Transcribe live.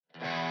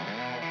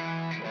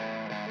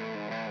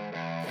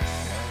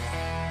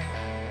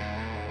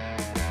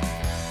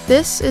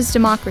This is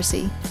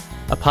Democracy,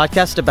 a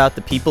podcast about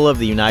the people of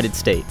the United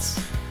States.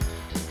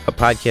 A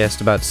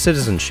podcast about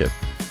citizenship,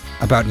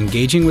 about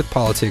engaging with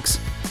politics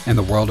and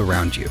the world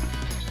around you.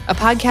 A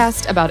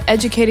podcast about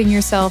educating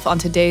yourself on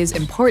today's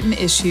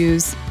important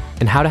issues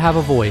and how to have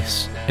a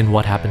voice in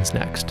what happens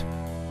next.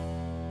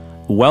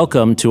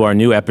 Welcome to our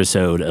new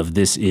episode of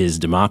This is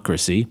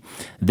Democracy.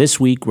 This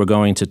week we're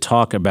going to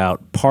talk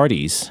about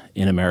parties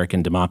in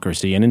American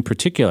democracy, and in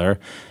particular,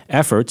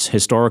 efforts,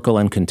 historical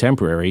and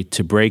contemporary,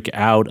 to break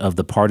out of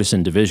the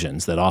partisan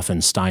divisions that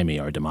often stymie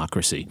our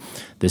democracy.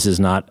 This is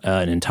not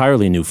an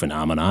entirely new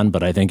phenomenon,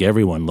 but I think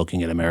everyone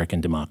looking at American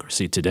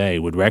democracy today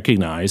would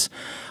recognize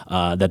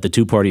that the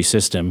two-party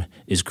system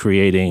is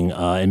creating,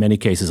 in many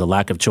cases, a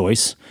lack of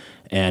choice,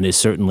 and is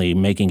certainly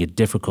making it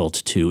difficult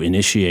to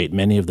initiate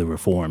many of the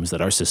reforms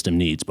that our system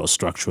needs, both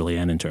structurally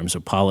and in terms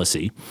of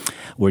policy.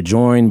 We're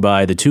joined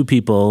by the two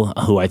people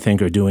who I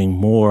think are doing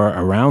more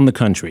around the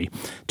country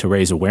to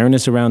raise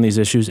awareness around these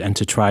issues and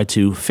to try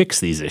to fix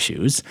these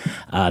issues.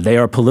 They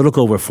are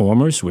political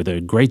reformers with a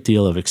great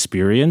deal of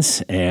experience,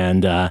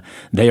 and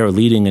they are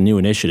leading a new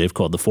initiative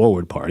called the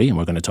Forward Party, and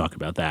we're going to talk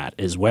about that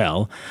as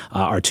well.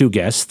 Our two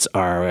guests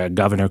are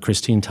Governor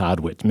Todd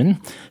Whitman,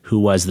 who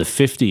was the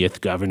 50th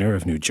governor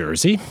of New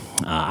Jersey.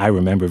 I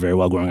remember very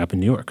well growing up in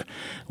New York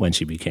when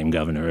she became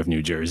governor of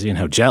New Jersey and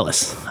how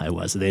jealous I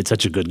was. They had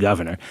such a good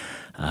governor.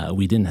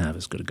 We didn't have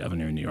as good a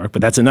governor in New York,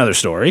 but that's another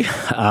story.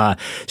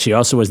 She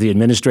also was the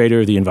administrator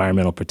of the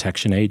Environmental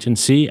Protection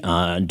Agency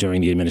during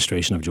the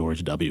administration of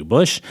George W.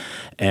 Bush,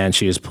 and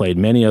she has played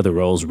many other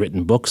roles,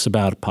 written books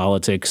about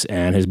politics,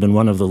 and has been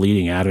one of the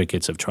leading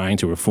advocates of trying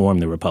to reform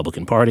the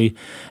Republican Party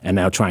and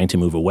now trying to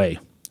move away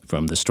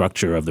from the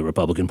structure of the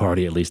Republican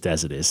Party, at least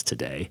as it is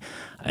today.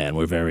 And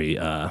we're very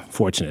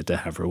fortunate to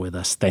have her with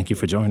us. Thank you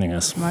for joining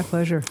us. My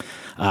pleasure.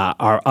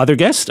 Our other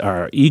guest,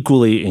 our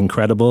equally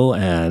incredible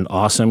and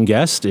awesome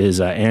guest, is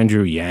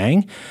Andrew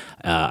Yang.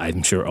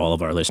 I'm sure all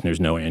of our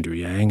listeners know Andrew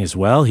Yang as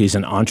well. He's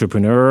an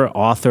entrepreneur,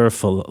 author,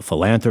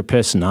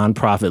 philanthropist,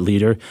 nonprofit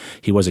leader.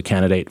 He was a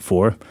candidate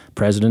for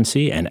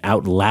presidency and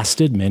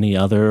outlasted many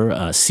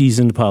other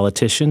seasoned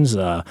politicians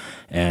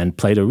and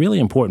played a really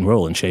important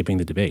role in shaping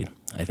the debate,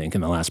 I think,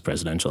 in the last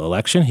presidential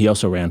election. He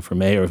also ran for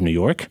mayor of New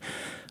York,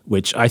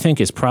 which I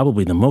think is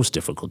probably the most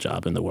difficult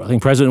job in the world. I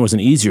think president was an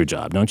easier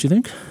job, don't you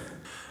think?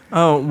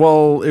 Oh,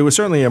 well, it was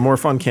certainly a more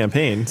fun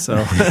campaign, so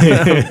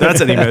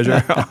that's any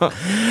measure.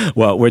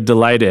 Well, we're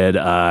delighted,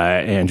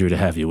 Andrew, to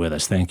have you with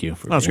us. Thank you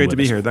for being with us. It's great to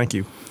be here. Thank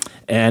you.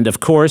 And, of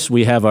course,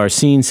 we have our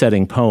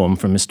scene-setting poem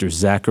from Mr.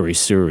 Zachary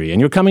Suri.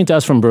 And you're coming to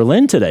us from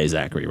Berlin today,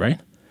 Zachary, right?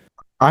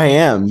 I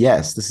am,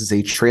 yes. This is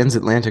a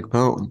transatlantic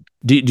poem.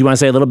 Do you want to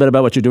say a little bit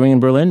about what you're doing in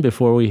Berlin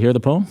before we hear the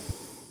poem?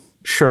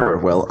 Sure.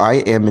 Well, I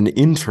am an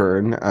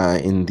intern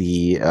in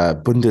the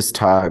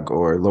Bundestag,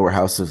 or lower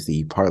house of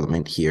the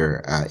parliament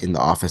here, in the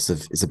office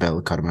of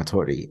Isabella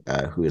Caramatori,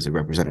 who is a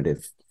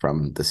representative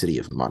from the city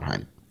of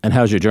Mannheim. And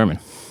how's your German?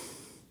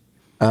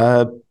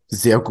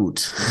 Sehr gut.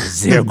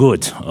 Sehr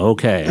gut.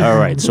 Okay. All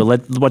right. So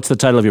what's the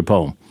title of your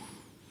poem?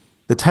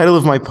 The title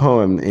of my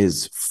poem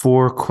is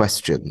 4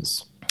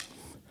 Questions.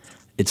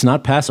 It's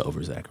not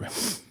Passover, Zachary.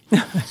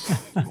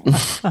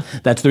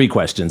 That's 3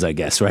 questions, I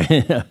guess,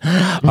 right?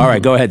 All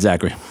right, go ahead,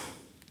 Zachary.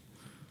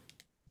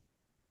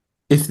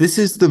 If this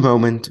is the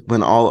moment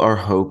when all our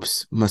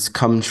hopes must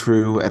come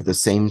true at the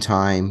same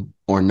time,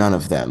 or none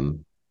of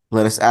them,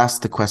 let us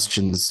ask the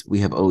questions we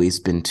have always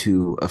been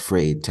too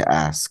afraid to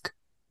ask.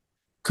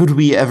 Could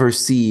we ever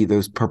see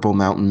those purple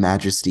mountain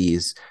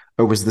majesties,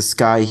 or was the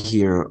sky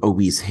here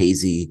always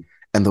hazy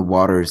and the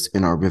waters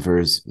in our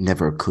rivers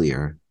never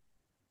clear?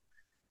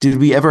 Did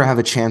we ever have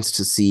a chance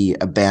to see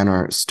a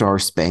banner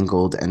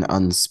star-spangled and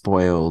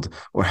unspoiled,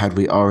 or had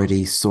we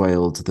already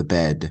soiled the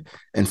bed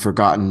and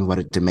forgotten what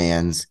it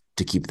demands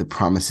to keep the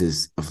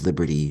promises of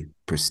liberty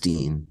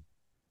pristine?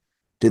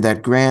 Did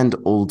that grand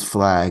old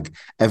flag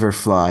ever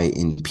fly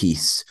in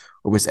peace,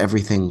 or was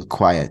everything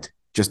quiet,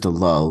 just a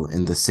lull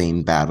in the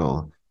same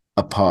battle,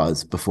 a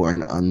pause before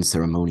an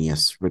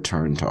unceremonious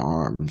return to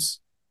arms?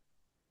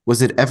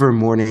 Was it ever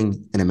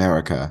morning in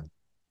America,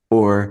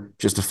 or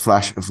just a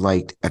flash of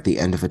light at the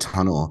end of a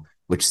tunnel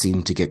which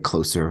seemed to get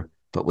closer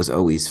but was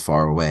always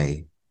far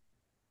away?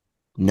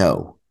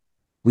 No,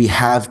 we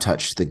have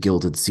touched the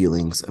gilded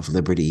ceilings of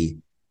liberty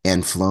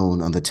and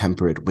flown on the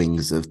temperate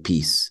wings of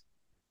peace.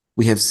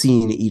 We have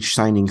seen each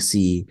shining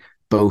sea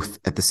both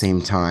at the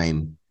same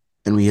time,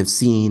 and we have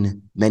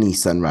seen many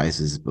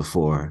sunrises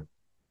before.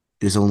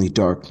 It is only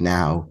dark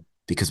now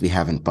because we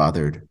haven't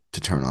bothered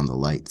to turn on the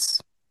lights.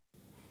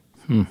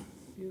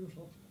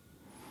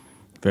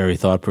 Very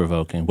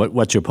thought-provoking.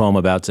 What's your poem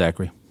about,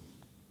 Zachary?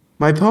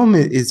 My poem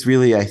is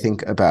really, I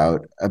think,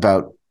 about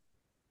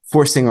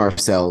forcing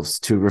ourselves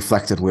to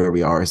reflect on where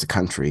we are as a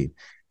country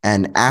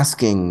and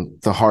asking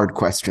the hard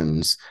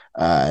questions,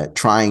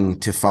 trying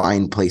to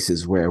find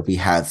places where we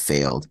have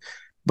failed,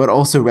 but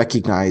also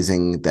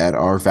recognizing that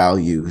our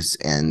values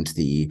and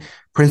the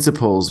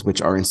principles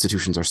which our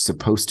institutions are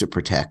supposed to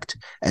protect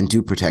and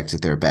do protect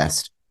at their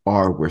best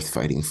are worth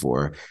fighting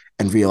for,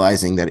 and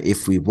realizing that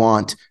if we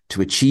want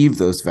to achieve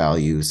those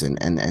values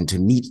and to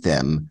meet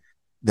them,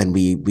 then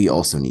we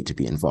also need to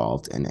be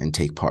involved and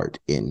take part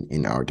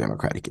in our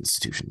democratic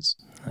institutions.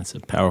 That's a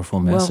powerful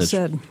message. Well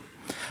said.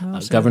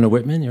 Well said. Governor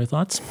Whitman, your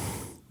thoughts?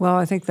 Well,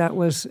 I think that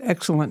was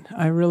excellent.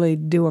 I really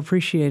do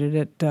appreciate it.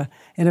 It,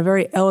 in a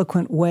very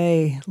eloquent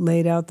way,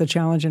 laid out the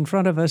challenge in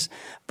front of us,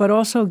 but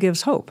also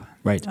gives hope.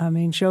 Right. I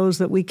mean, shows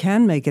that we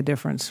can make a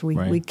difference.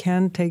 We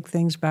can take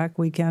things back.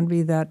 We can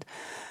be that,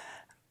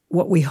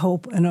 what we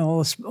hope and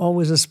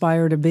always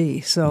aspire to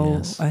be. So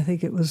yes. I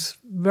think it was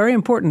very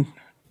important.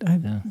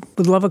 I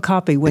would love a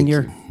copy when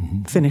you're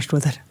finished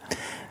with it.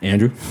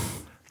 Andrew?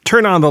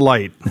 Turn on the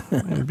light.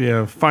 It'd be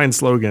a fine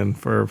slogan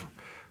for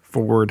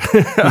Ford.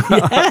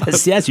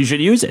 yes, you should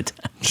use it.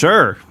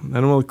 Sure.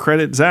 Then we'll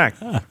credit Zach.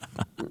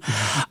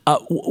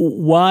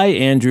 Why,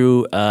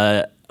 Andrew,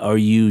 are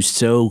you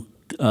so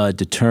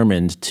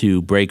determined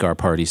to break our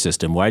party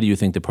system? Why do you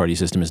think the party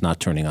system is not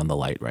turning on the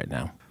light right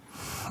now?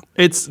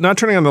 It's not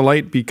turning on the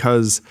light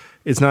because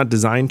it's not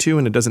designed to,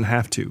 and it doesn't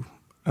have to.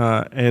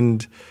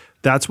 And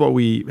that's what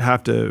we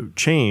have to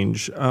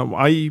change.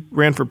 I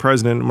ran for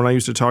president, and when I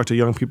used to talk to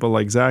young people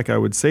like Zach, I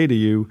would say to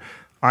you,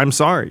 I'm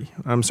sorry.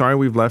 I'm sorry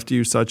we've left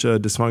you such a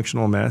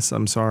dysfunctional mess.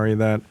 I'm sorry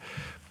that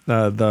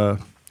the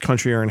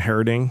country you're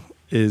inheriting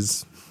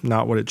is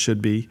not what it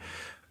should be.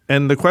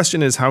 And the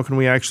question is, how can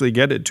we actually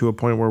get it to a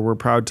point where we're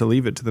proud to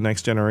leave it to the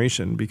next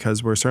generation?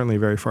 Because we're certainly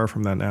very far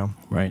from that now.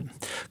 Right.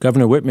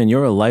 Governor Whitman,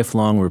 you're a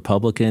lifelong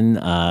Republican.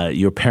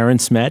 Your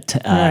parents met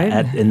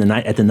at the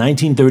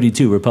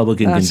 1932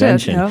 Republican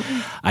Convention. Yep.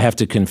 I have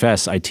to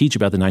confess, I teach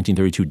about the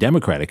 1932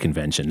 Democratic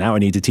Convention. Now I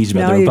need to teach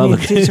about the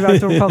Republican. Republican. You need to teach about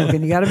the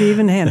Republican. You got to be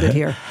even-handed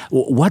here.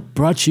 What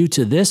brought you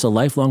to this, a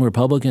lifelong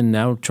Republican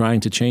now trying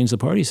to change the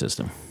party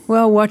system?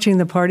 Well, watching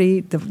the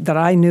party that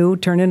I knew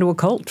turn into a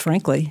cult,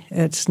 frankly.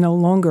 It's no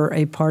longer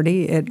a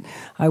party.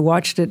 I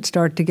watched it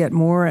start to get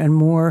more and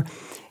more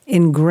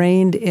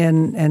ingrained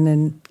in and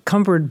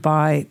encumbered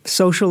by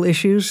social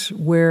issues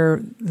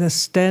where the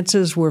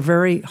stances were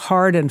very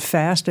hard and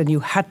fast, and you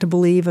had to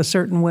believe a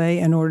certain way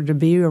in order to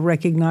be a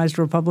recognized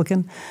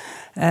Republican.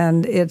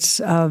 And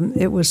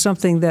it was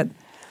something that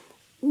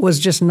was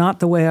just not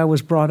the way I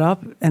was brought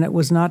up, and it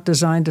was not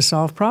designed to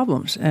solve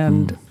problems.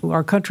 And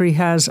our country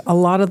has a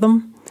lot of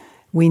them.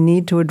 We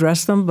need to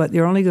address them, but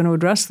you're only going to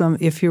address them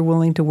if you're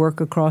willing to work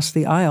across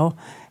the aisle.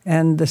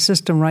 And the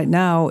system right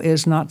now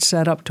is not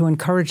set up to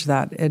encourage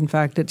that. In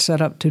fact, it's set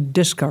up to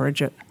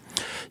discourage it.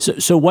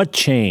 So what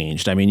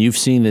changed? I mean, you've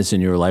seen this in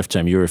your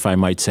lifetime. You're, if I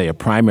might say, a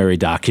primary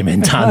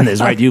document on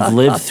this, right? You've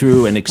lived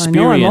through and experienced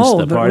I know I'm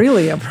old, the party. But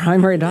really a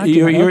primary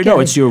document. No,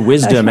 it's your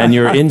wisdom and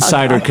your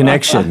insider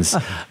connections.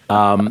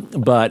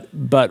 But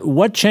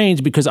what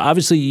changed? Because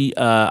obviously,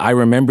 I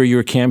remember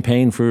your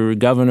campaign for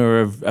governor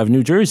of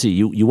New Jersey.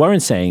 You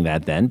weren't saying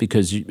that then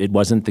because it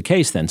wasn't the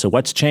case then. So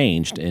what's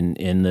changed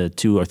in the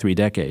 2 or 3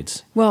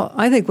 decades? Well,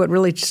 I think what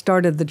really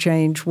started the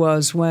change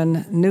was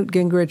when Newt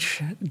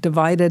Gingrich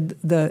divided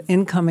the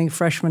incoming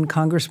freshman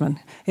congressmen.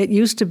 It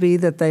used to be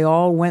that they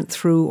all went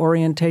through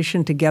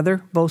orientation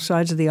together, both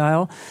sides of the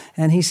aisle,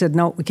 and he said,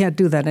 no, we can't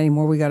do that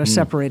anymore. We got to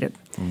separate it.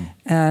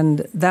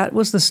 And that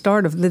was the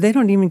start of, they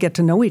don't even get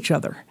to know each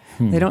other.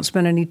 They don't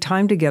spend any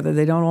time together.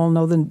 They don't all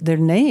know their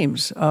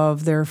names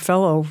of their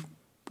fellow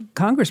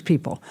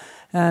congresspeople.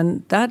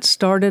 And that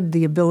started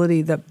the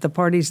ability that the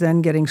parties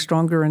then getting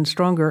stronger and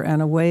stronger,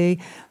 and a way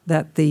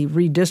that the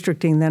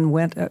redistricting then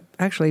went,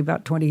 actually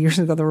about 20 years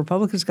ago, the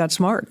Republicans got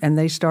smart, and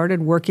they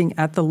started working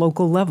at the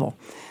local level.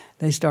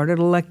 They started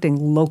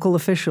electing local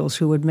officials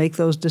who would make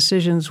those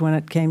decisions when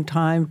it came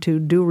time to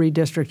do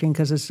redistricting,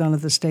 because it's done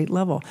at the state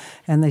level.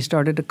 And they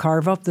started to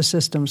carve up the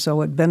system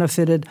so it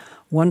benefited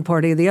one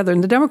party or the other.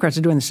 And the Democrats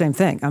are doing the same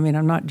thing. I mean,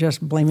 I'm not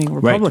just blaming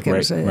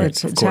Republicans.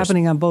 Right. It's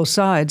happening on both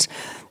sides.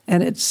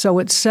 And it's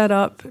set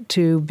up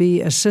to be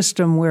a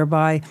system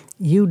whereby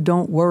you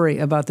don't worry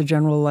about the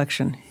general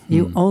election.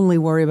 You only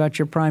worry about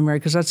your primary,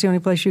 because that's the only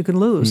place you can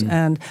lose.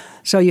 And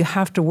so you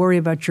have to worry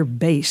about your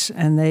base.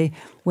 And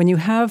when you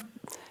have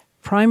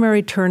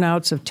primary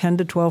turnouts of 10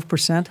 to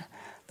 12%,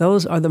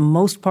 those are the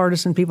most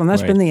partisan people. And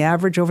that's been the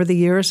average over the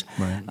years.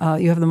 Right.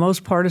 You have the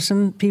most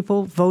partisan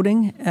people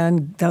voting,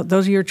 and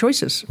those are your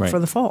choices for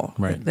the fall.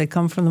 Right. They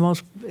come from the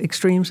most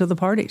extremes of the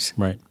parties.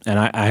 Right. And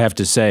I have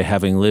to say,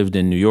 having lived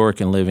in New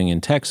York and living in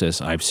Texas,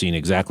 I've seen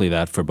exactly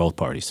that for both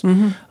parties.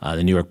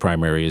 The New York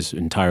primary is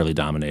entirely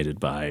dominated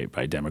by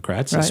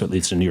Democrats, at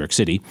least in New York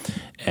City.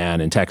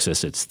 And in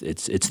Texas, it's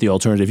the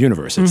alternative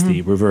universe. It's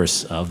the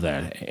reverse of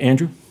that.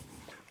 Andrew?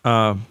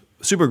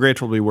 Super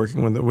grateful to be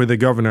working with the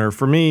governor.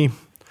 For me,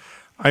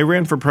 I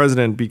ran for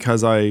president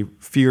because I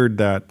feared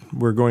that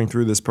we're going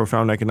through this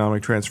profound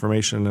economic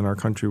transformation and our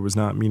country was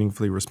not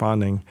meaningfully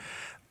responding.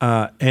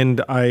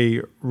 And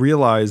I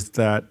realized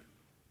that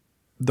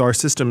our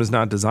system is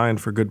not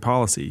designed for good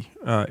policy.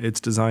 It's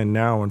designed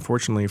now,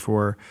 unfortunately,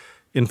 for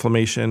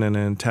inflammation and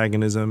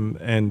antagonism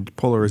and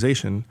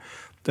polarization.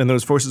 And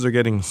those forces are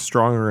getting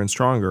stronger and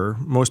stronger.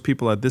 Most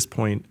people at this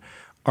point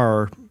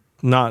are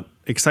not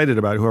excited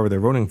about whoever they're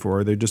voting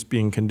for. They're just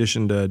being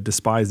conditioned to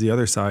despise the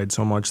other side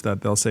so much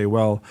that they'll say,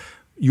 well,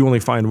 you only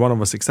find one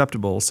of us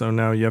acceptable, so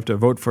now you have to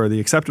vote for the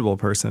acceptable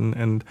person.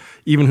 And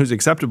even who's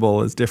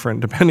acceptable is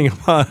different depending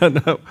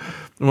upon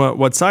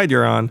what side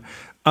you're on.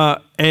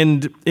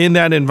 And in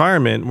that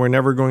environment, we're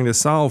never going to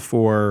solve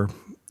for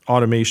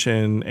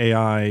automation,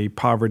 AI,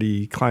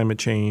 poverty, climate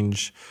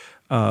change,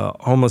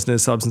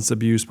 homelessness, substance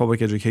abuse,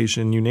 public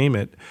education, you name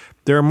it.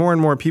 There are more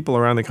and more people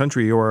around the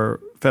country who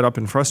are fed up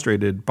and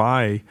frustrated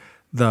by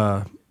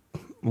the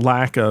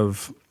lack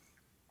of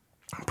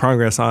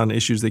progress on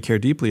issues they care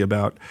deeply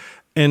about.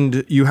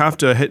 And you have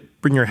to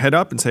bring your head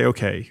up and say,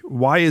 okay,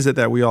 why is it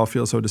that we all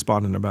feel so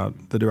despondent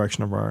about the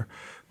direction of our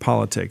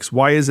politics?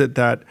 Why is it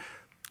that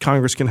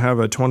Congress can have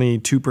a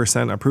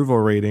 22% approval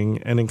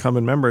rating and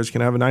incumbent members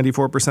can have a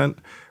 94%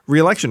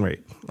 reelection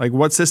rate? Like,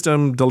 what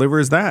system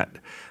delivers that?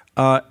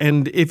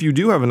 And if you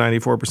do have a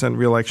 94%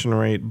 reelection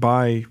rate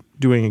by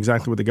doing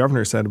exactly what the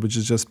governor said, which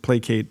is just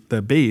placate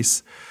the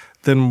base,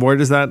 then where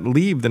does that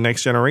leave the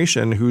next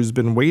generation who's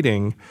been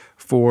waiting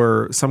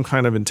for some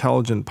kind of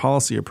intelligent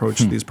policy approach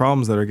to these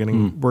problems that are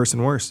getting worse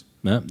and worse?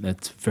 Yeah,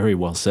 that's very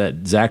well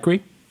said.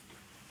 Zachary?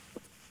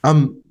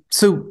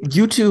 So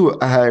you two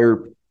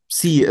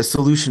see a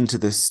solution to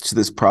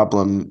this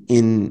problem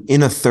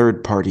in a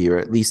third party, or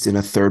at least in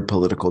a third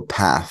political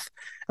path.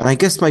 And I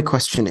guess my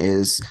question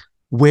is,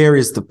 where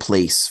is the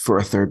place for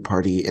a third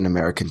party in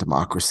American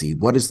democracy?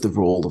 What is the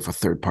role of a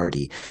third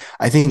party?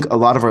 I think a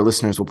lot of our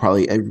listeners will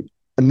probably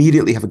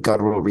immediately have a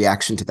guttural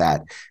reaction to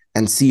that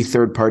and see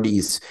third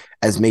parties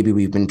as maybe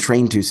we've been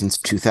trained to since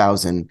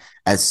 2000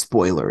 as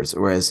spoilers,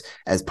 or as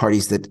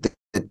parties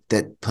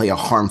that play a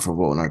harmful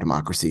role in our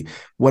democracy.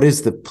 What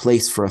is the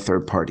place for a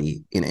third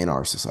party in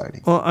our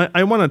society? Well,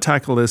 I want to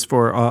tackle this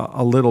for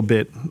a little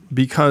bit,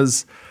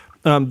 because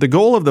the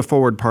goal of the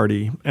Forward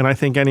Party, and I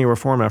think any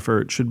reform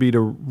effort, should be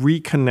to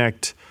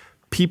reconnect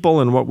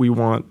people and what we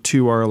want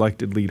to our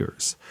elected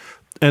leaders.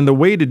 And the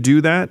way to do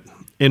that,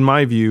 in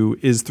my view,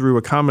 is through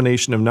a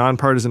combination of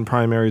nonpartisan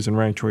primaries and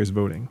ranked choice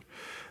voting.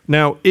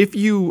 Now, if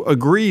you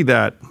agree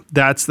that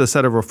that's the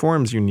set of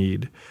reforms you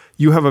need,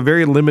 you have a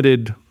very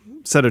limited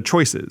set of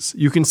choices.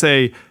 You can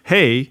say,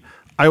 hey,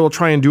 I will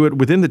try and do it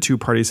within the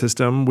two-party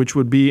system, which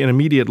would be an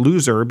immediate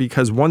loser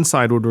because one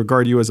side would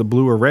regard you as a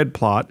blue or red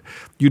plot.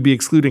 You'd be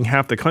excluding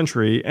half the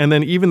country. And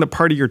then even the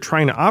party you're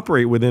trying to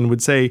operate within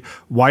would say,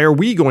 why are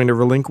we going to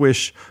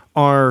relinquish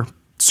our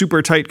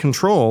super tight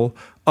control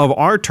of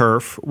our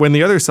turf when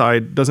the other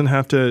side doesn't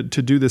have to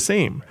do the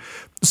same?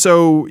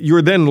 So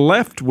you're then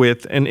left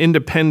with an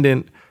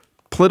independent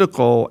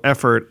political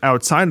effort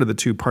outside of the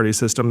two-party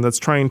system that's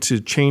trying to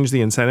change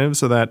the incentive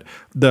so that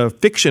the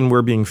fiction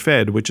we're being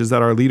fed, which is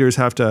that our leaders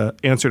have to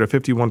answer to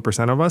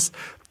 51% of us,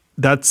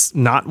 that's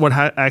not what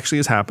actually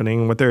is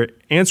happening. What they're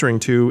answering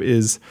to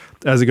is,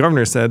 as the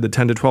governor said, the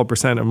 10 to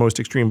 12% of most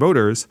extreme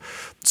voters.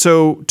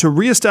 So to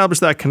reestablish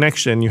that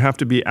connection, you have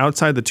to be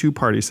outside the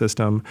two-party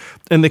system.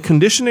 And the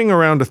conditioning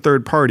around a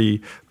third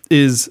party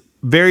is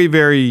very,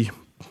 very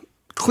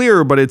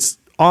clear, but it's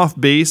off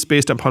base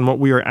based upon what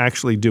we are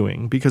actually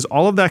doing, because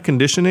all of that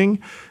conditioning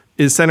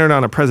is centered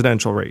on a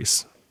presidential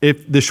race.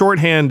 If the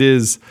shorthand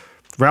is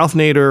Ralph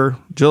Nader,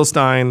 Jill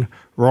Stein,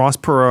 Ross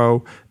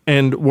Perot,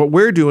 and what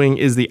we're doing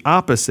is the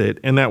opposite,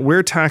 in that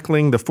we're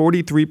tackling the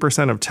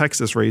 43% of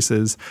Texas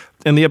races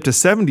and the up to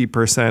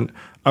 70%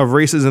 of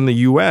races in the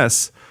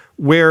U.S.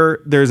 where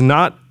there's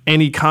not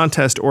any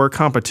contest or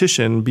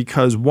competition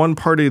because one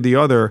party or the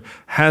other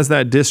has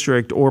that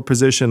district or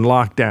position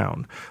locked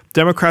down.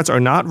 Democrats are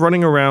not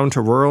running around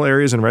to rural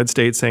areas in red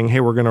states saying, hey,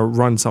 we're going to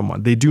run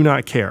someone. They do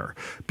not care,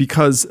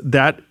 because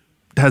that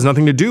has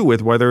nothing to do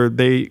with whether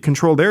they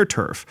control their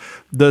turf.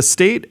 The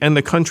state and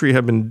the country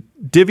have been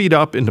divvied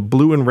up into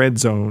blue and red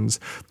zones.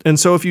 And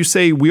so if you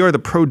say we are the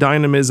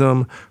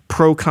pro-dynamism,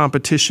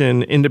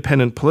 pro-competition,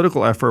 independent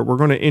political effort, we're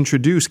going to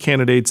introduce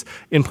candidates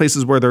in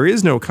places where there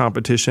is no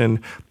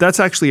competition, that's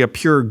actually a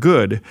pure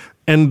good.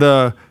 And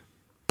the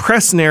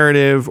press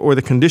narrative or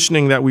the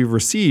conditioning that we've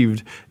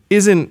received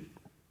isn't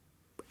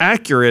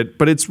accurate,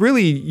 but it's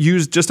really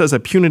used just as a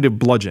punitive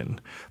bludgeon.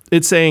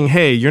 It's saying,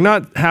 hey, you're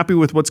not happy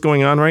with what's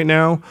going on right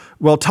now?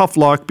 Well, tough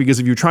luck, because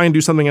if you try and do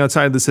something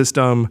outside the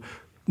system,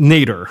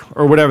 Nader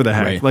or whatever the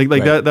heck,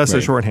 that's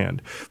a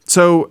shorthand.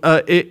 So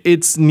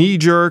it's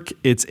knee-jerk,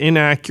 it's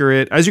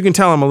inaccurate. As you can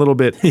tell, I'm a little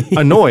bit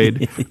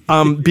annoyed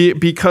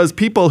because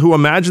people who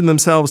imagine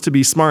themselves to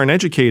be smart and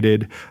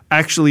educated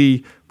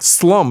actually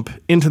slump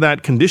into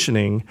that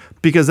conditioning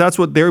because that's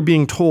what they're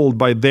being told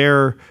by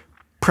their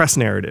press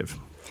narrative.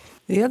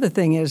 The other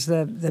thing is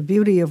the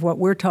beauty of what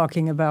we're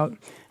talking about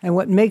and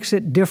what makes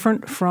it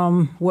different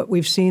from what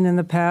we've seen in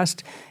the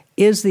past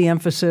is the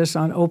emphasis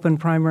on open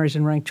primaries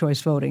and ranked choice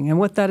voting. And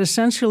what that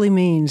essentially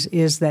means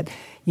is that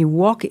you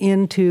walk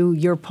into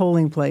your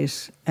polling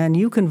place and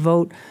you can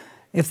vote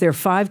if there are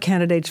 5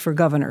 candidates for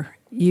governor.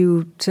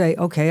 you say,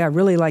 okay, I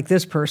really like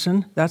this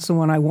person. That's the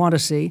one I want to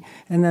see.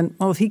 And then,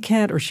 if he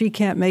can't or she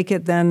can't make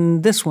it,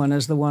 then this one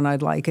is the one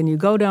I'd like. And you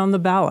go down the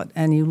ballot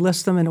and you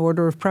list them in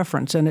order of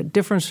preference. And it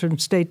differs from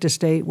state to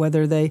state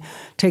whether they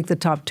take the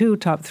top 2,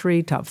 top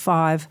 3, top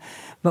 5.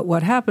 But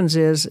what happens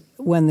is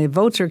when the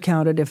votes are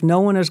counted, if no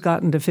one has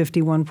gotten to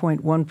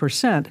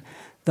 51.1%,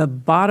 the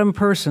bottom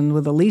person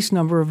with the least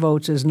number of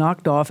votes is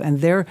knocked off, and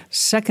their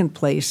second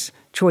place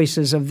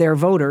choices of their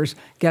voters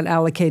get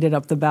allocated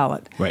up the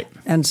ballot. Right.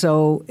 And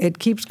so it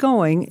keeps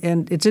going,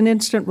 and it's an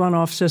instant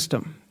runoff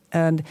system.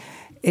 And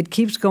it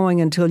keeps going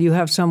until you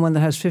have someone that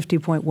has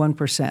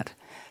 50.1%.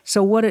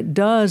 So what it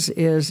does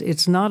is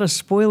it's not a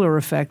spoiler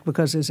effect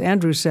because, as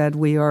Andrew said,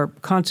 we are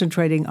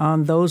concentrating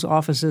on those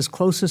offices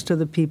closest to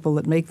the people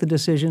that make the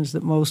decisions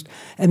that most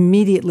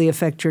immediately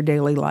affect your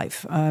daily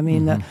life. I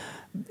mean,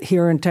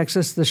 here in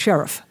Texas, the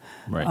sheriff,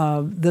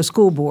 the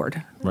school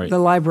board, the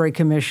library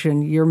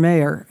commission, your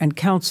mayor, and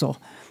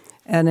council.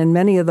 And in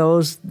many of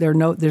those,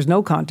 there's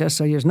no contest,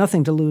 so there's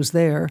nothing to lose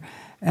there.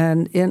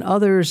 And in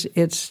others,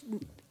 it's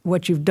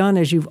what you've done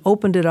is you've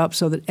opened it up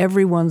so that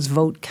everyone's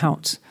vote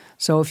counts.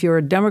 So if you're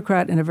a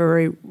Democrat in a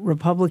very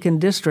Republican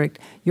district,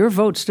 your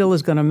vote still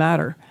is going to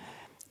matter.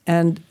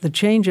 And the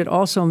change it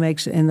also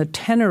makes in the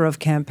tenor of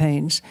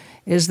campaigns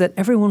is that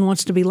everyone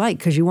wants to be liked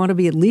because you want to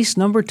be at least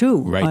number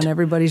 2 on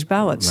everybody's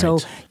ballot. Right. So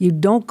you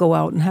don't go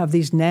out and have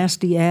these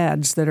nasty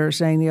ads that are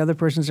saying the other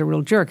person's a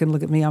real jerk and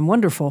look at me, I'm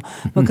wonderful.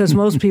 Because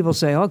most people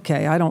say,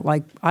 okay, I don't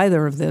like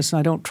either of this and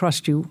I don't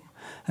trust you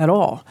at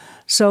all.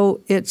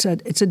 So it's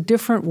a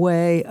different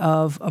way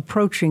of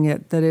approaching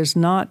it that is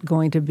not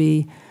going to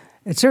be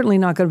It's certainly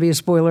not going to be a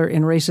spoiler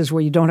in races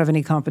where you don't have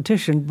any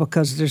competition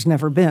because there's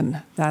never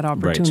been that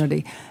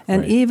opportunity. Right.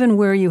 And even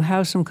where you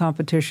have some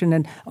competition,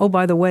 and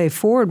by the way,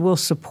 Ford will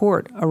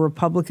support a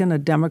Republican, a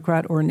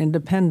Democrat, or an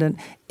independent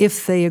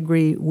if they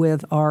agree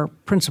with our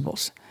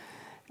principles.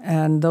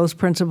 And those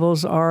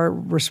principles are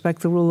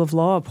respect the rule of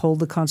law, uphold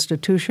the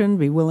Constitution,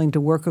 be willing to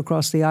work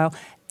across the aisle,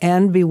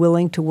 and be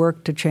willing to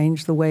work to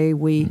change the way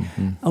we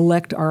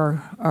elect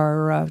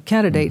our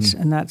candidates,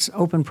 and that's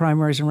open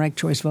primaries and ranked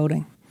choice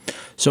voting.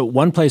 So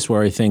one place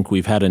where I think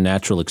we've had a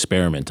natural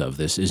experiment of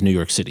this is New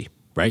York City,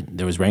 right?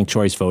 There was ranked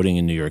choice voting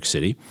in New York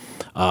City.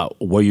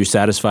 Were you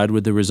satisfied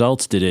with the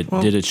results? Did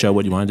it show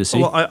what you wanted to see?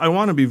 Well, I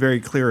want to be very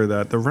clear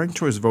that the ranked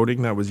choice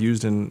voting that was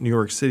used in New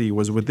York City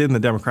was within the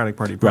Democratic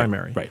Party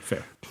primary. Right,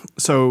 fair.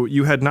 So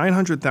you had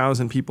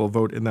 900,000 people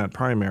vote in that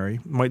primary.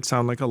 Might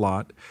sound like a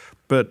lot,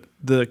 but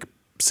the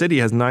city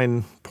has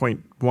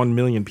 9.1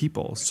 million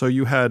people. So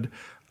you had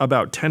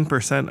about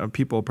 10% of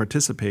people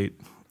participate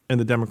in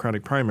the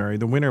Democratic primary.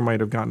 The winner might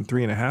have gotten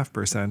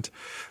 3.5%.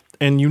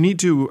 And you need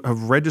to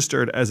have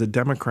registered as a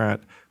Democrat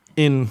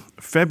in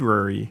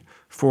February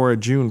for a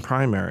June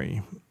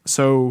primary.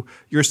 So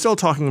you're still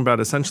talking about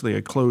essentially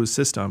a closed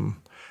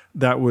system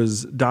that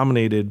was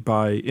dominated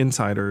by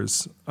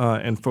insiders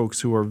and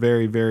folks who are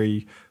very,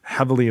 very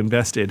heavily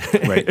invested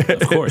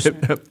of course.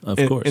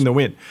 In the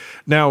win.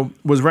 Now,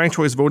 was ranked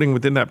choice voting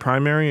within that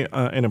primary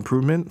an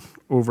improvement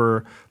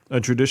over a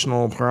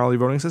traditional plurality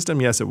voting system?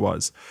 Yes, it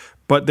was.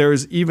 But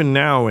there's even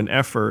now an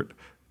effort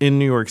in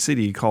New York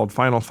City called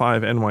Final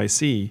Five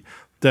NYC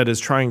that is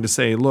trying to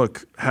say,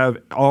 look, have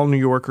all New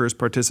Yorkers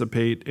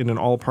participate in an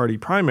all-party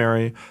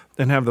primary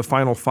and have the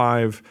final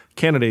 5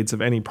 candidates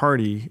of any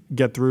party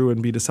get through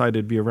and be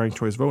decided via ranked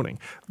choice voting.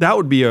 That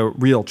would be a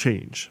real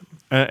change.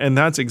 And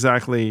that's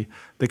exactly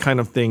the kind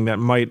of thing that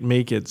might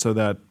make it so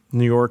that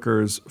New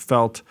Yorkers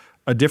felt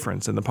a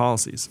difference in the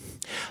policies.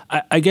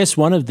 I guess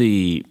one of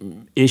the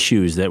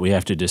issues that we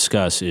have to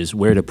discuss is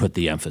where to put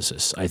the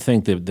emphasis. I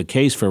think the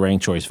case for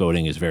ranked choice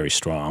voting is very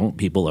strong.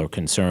 People are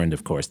concerned,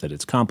 of course, that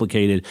it's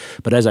complicated.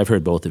 But as I've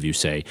heard both of you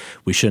say,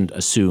 we shouldn't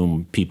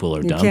assume people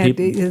are dumb.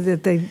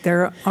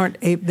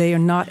 They are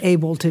not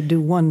able to do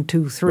 1,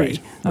 2, 3. Right.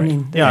 I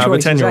mean, I have a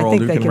 10-year-old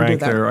who can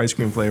rank do their ice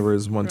cream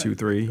flavors 1, 2,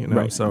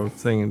 3. So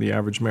saying the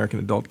average American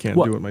adult can't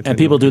do it. My 10-year-old and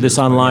people do this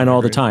online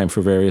all the time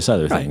for various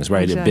other things,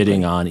 right? Exactly.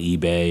 Bidding on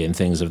eBay and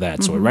things of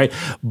that sort, right?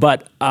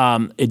 But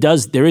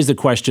there is the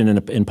question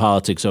in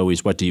politics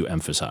always, what do you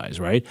emphasize,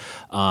 right?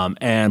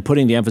 And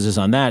putting the emphasis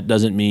on that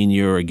doesn't mean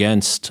you're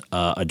against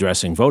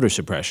addressing voter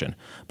suppression.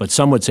 But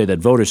some would say that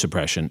voter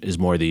suppression is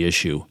more the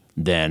issue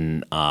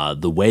than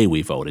the way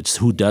we vote. It's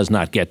who does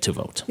not get to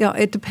vote. Yeah,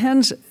 it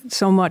depends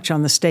so much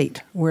on the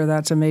state where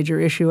that's a major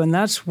issue. And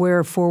that's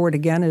where Forward,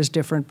 again, is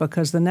different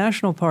because the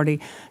National Party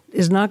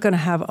is not going to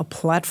have a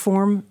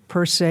platform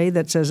per se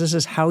that says this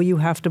is how you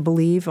have to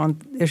believe on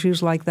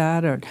issues like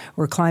that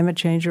or climate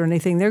change or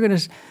anything. They're going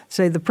to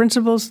say the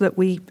principles that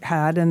we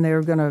had, and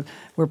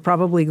we're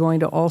probably going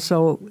to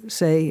also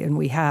say, and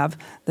we have,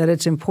 that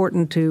it's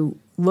important to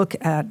look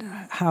at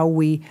how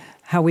we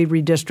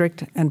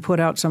redistrict and put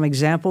out some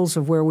examples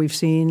of where we've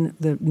seen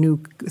the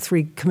new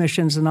 3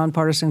 commissions, the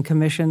nonpartisan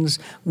commissions,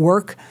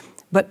 work.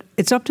 But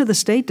it's up to the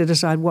state to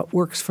decide what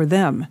works for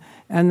them.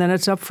 And then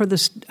it's up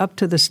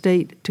to the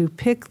state to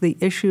pick the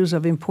issues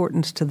of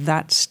importance to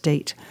that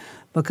state.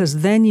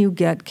 Because then you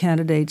get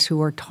candidates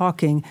who are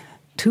talking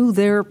to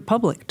their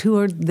public,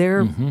 to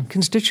their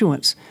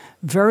constituents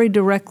very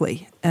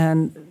directly.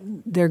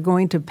 And they're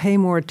going to pay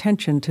more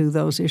attention to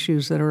those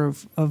issues that are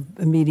of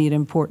immediate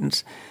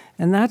importance.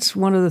 And that's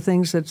one of the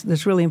things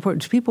that's really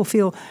important. People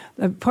feel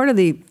part of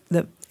the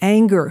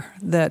anger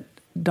that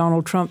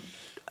Donald Trump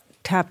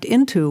tapped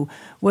into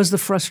was the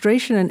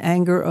frustration and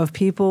anger of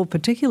people,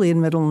 particularly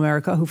in Middle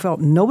America, who felt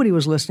nobody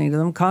was listening to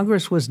them.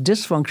 Congress was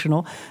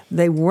dysfunctional.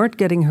 They weren't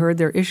getting heard.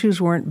 Their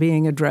issues weren't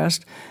being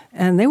addressed.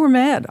 And they were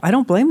mad. I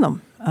don't blame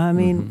them. I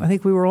mean, I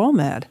think we were all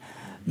mad.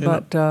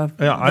 But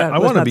I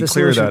want to be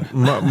clear that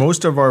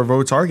most of our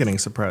votes are getting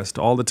suppressed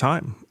all the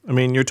time. I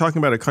mean, you're talking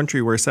about a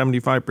country where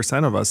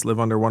 75% of us live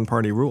under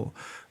one-party rule,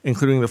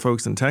 including the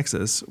folks in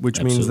Texas,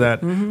 which means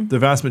that the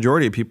vast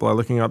majority of people are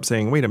looking up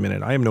saying, wait a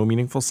minute, I have no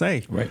meaningful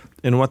say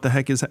in what the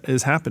heck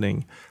is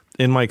happening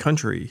in my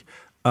country.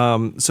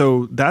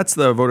 So that's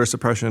the voter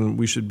suppression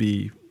we should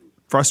be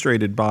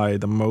frustrated by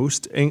the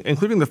most,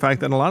 including the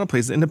fact that in a lot of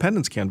places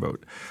independents can't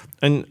vote.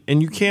 And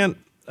you can't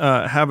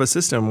have a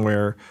system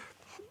where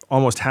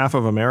almost half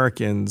of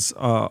Americans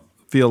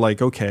feel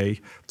like, okay,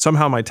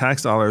 somehow my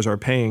tax dollars are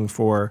paying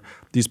for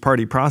these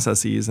party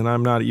processes and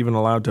I'm not even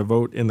allowed to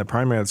vote in the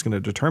primary that's going to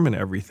determine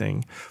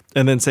everything,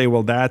 and then say,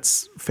 well,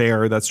 that's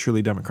fair, that's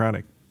truly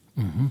democratic.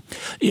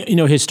 You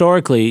know,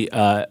 historically,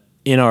 the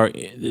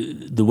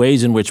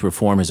ways in which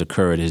reform has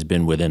occurred has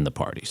been within the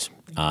parties.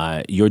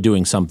 You're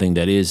doing something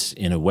that is,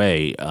 in a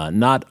way,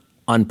 not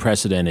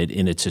unprecedented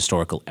in its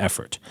historical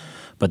effort.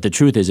 But the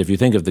truth is, if you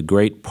think of the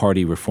great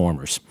party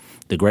reformers,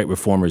 the great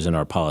reformers in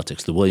our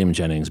politics, the William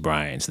Jennings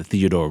Bryans, the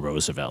Theodore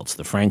Roosevelts,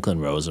 the Franklin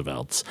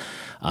Roosevelts,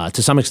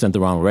 to some extent the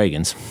Ronald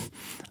Reagans,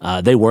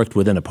 they worked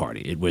within a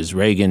party. It was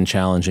Reagan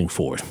challenging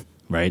Ford,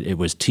 right? It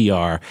was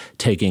TR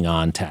taking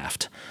on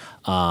Taft.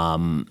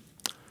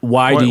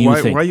 Why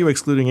are you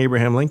excluding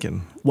Abraham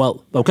Lincoln?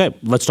 Well, okay,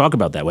 let's talk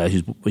about that. Well,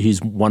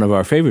 he's one of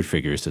our favorite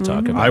figures to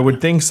talk about. I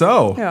would think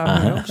so. Yeah, I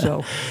hope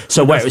so.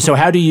 So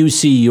how do you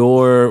see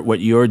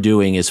what you're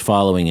doing is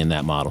following in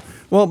that model?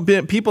 Well,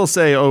 people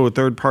say, oh,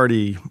 third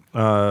party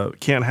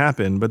can't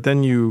happen, but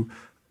then you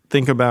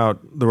think about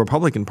the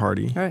Republican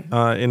Party in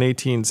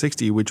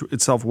 1860, which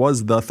itself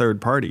was the third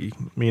party.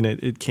 I mean,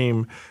 it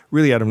came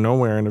really out of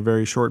nowhere in a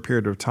very short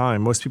period of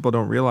time. Most people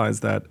don't realize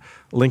that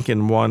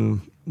Lincoln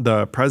won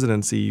the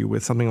presidency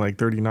with something like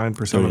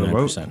 39% of the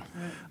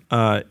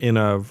vote in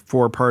a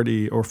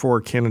four-party or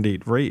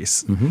four-candidate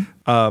race.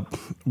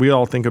 We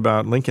all think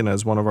about Lincoln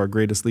as one of our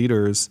greatest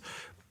leaders.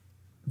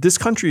 This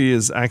country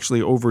is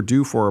actually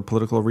overdue for a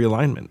political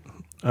realignment.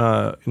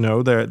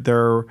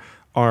 There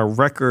are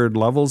record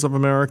levels of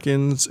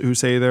Americans who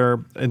say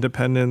they're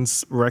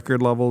independents,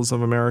 record levels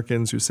of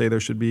Americans who say there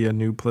should be a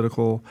new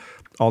political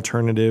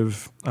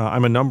alternative.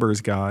 I'm a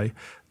numbers guy.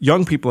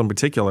 Young people in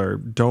particular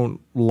don't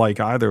like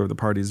either of the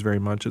parties very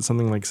much. It's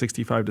something like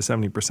 65 to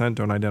 70%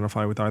 don't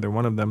identify with either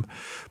one of them.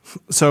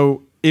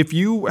 So if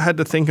you had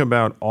to think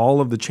about all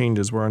of the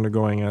changes we're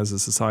undergoing as a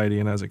society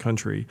and as a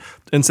country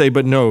and say,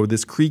 but no,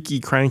 this creaky,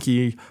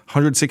 cranky,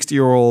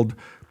 160-year-old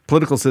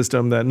political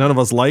system that none of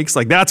us likes,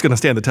 like that's going to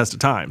stand the test of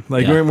time.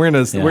 Like we're going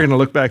to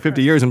look back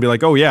 50 years and be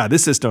like, oh yeah,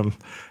 this system,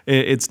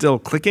 it's still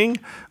clicking.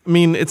 I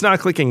mean, it's not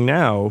clicking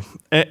now.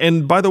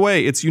 And by the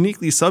way, it's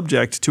uniquely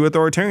subject to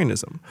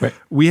authoritarianism. Right.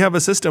 We have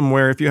a system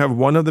where if you have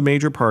one of the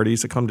major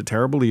parties succumb to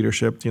terrible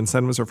leadership, the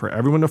incentives are for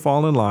everyone to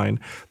fall in line.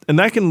 And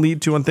that can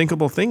lead to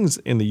unthinkable things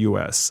in the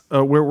U.S.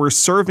 Where we're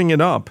serving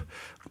it up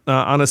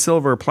on a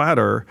silver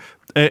platter.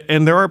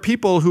 And there are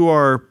people who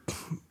are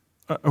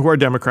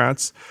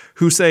Democrats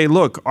who say,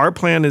 look, our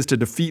plan is to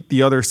defeat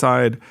the other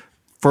side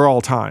for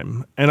all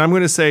time. And I'm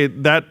going to say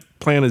that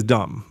plan is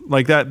dumb.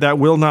 Like that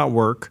will not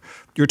work.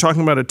 You're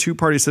talking about a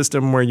two-party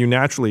system where you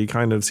naturally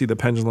kind of see the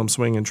pendulum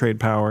swing in trade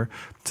power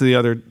to the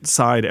other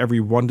side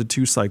every 1 to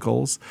 2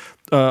 cycles.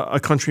 A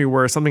country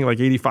where something like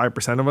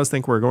 85% of us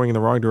think we're going in the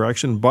wrong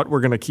direction, but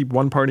we're going to keep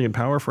one party in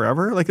power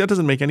forever. Like that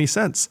doesn't make any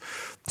sense.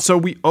 So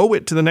we owe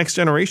it to the next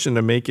generation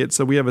to make it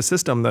so we have a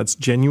system that's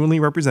genuinely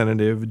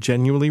representative,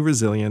 genuinely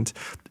resilient.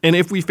 And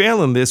if we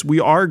fail in this, we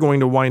are going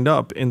to wind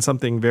up in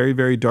something very,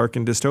 very dark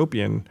and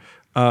dystopian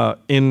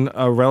in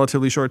a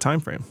relatively short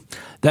time frame.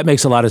 That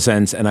makes a lot of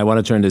sense, and I want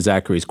to turn to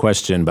Zachary's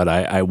question, but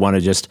I want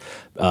to just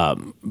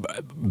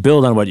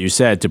build on what you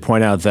said to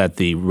point out that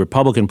the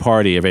Republican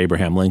Party of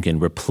Abraham Lincoln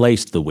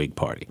replaced the Whig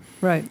Party.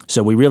 Right.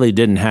 So we really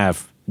didn't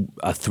have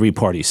a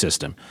three-party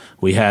system.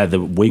 We had the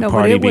Whig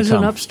Party but it was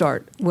an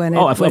upstart. When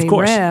he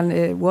ran,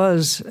 it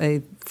was a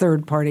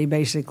third party,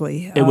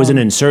 basically. It was an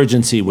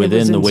insurgency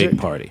within the Whig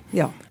Party.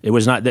 Yeah. It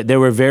was not that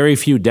there were very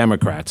few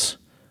Democrats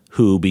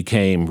who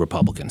became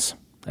Republicans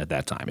at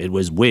that time. It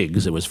was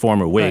Whigs, it was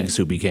former Whigs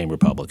who became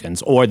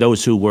Republicans, or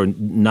those who were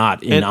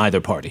not in either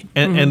party.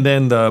 And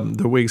then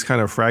the Whigs kind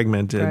of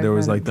fragmented. There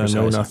was like the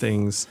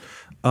know-nothings.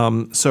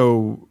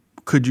 So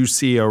could you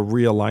see a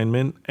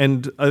realignment?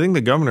 And I think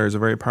the governor is a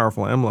very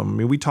powerful emblem. I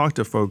mean, we talk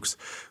to folks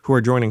who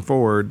are joining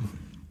Forward,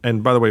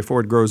 and by the way,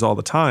 Forward grows all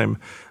the time.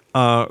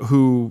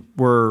 who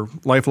were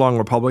lifelong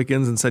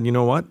Republicans and said, you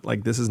know what,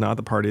 like this is not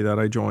the party that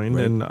I joined,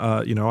 right. And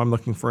I'm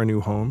looking for a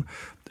new home,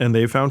 and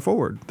they found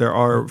forward. There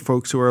are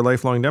folks who are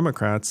lifelong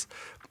Democrats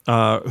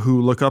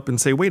who look up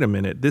and say, wait a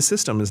minute, this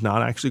system is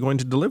not actually going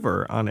to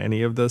deliver on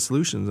any of the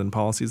solutions and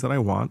policies that I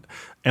want.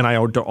 And I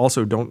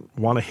also don't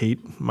want to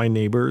hate my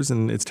neighbors,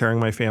 and it's tearing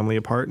my family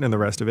apart and the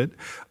rest of it.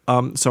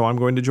 So I'm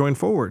going to join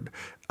forward.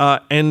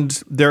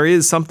 And there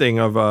is something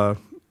of a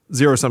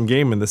zero-sum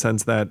game in the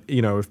sense that,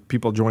 if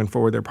people join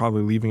forward, they're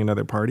probably leaving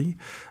another party.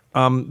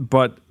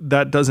 But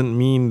that doesn't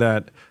mean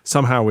that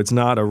somehow it's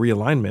not a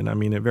realignment. I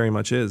mean, it very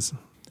much is.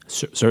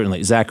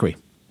 Certainly. Zachary.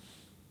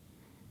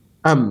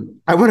 I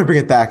want to bring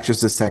it back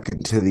just a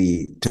second to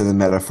the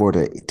metaphor to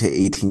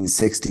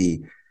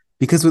 1860,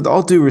 because with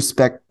all due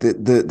respect,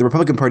 the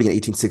Republican Party in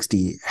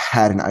 1860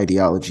 had an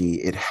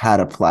ideology, it had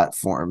a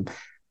platform.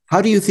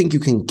 How do you think you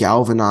can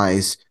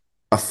galvanize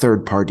a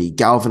third party,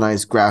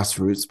 galvanize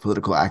grassroots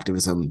political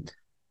activism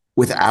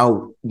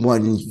without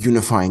one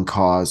unifying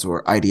cause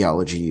or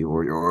ideology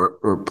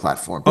or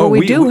platform? Well,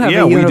 we do have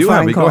a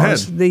unifying cause. Go ahead.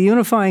 The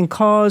unifying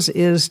cause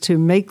is to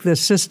make the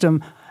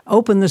system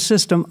open the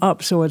system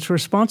up so it's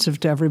responsive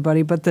to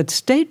everybody, but the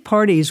state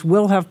parties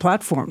will have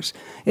platforms.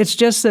 It's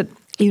just that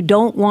you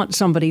don't want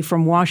somebody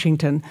from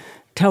Washington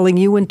telling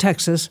you in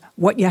Texas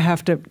what you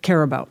have to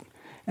care about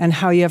and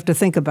how you have to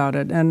think about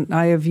it. And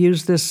I have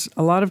used this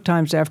a lot of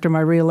times after my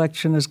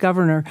reelection as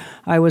governor.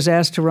 I was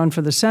asked to run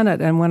for the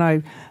Senate, and when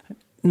I,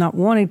 not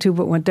wanting to,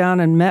 but went down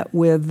and met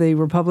with the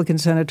Republican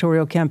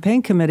Senatorial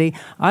Campaign Committee,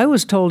 I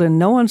was told in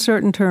no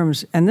uncertain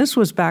terms, and this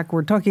was back,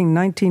 we're talking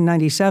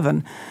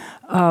 1997,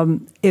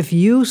 if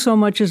you so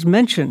much as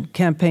mention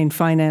campaign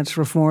finance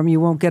reform,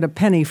 you won't get a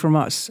penny from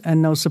us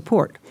and no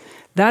support.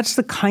 That's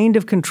the kind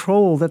of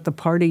control that the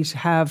parties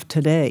have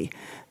today.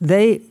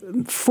 They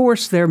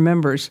force their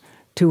members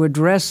to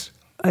address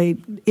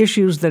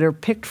issues that are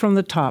picked from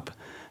the top.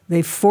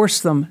 They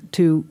force them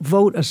to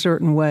vote a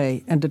certain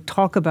way and to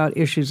talk about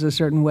issues a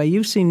certain way.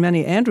 You've seen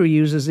many, Andrew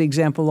uses the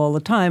example all the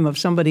time of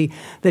somebody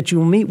that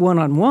you'll meet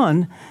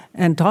one-on-one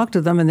and talk to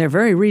them, and they're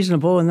very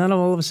reasonable, and then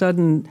all of a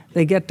sudden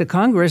they get to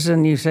Congress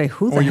and you say,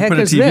 who the heck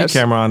is this? Or you put a TV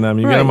camera on them,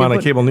 you get them on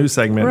a cable news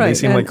segment, right. They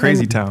seem like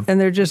crazy town. And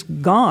they're just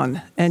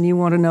gone, and you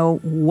want to know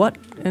what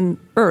on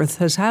earth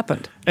has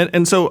happened.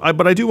 And so,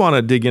 but I do want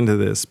to dig into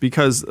this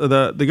because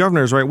the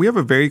governor is right. We have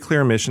a very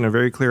clear mission, a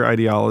very clear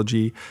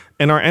ideology,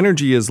 and our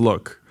energy is,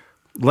 look,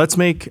 let's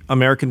make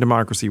American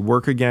democracy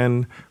work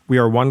again. We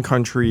are one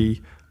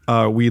country.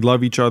 We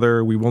love each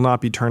other. We will not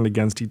be turned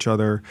against each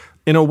other.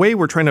 In a way,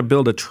 we're trying to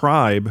build a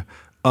tribe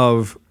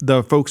of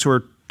the folks who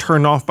are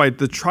turned off by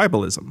the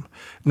tribalism.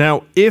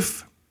 Now,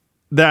 if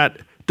that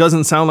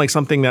doesn't sound like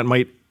something that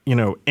might,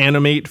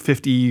 animate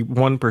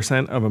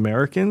 51% of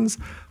Americans,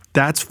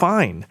 that's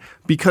fine.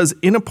 Because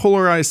in a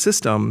polarized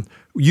system,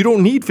 you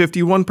don't need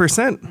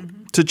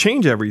 51% to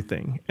change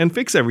everything and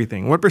fix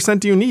everything. What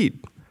percent do you need?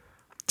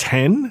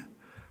 10?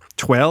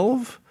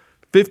 12,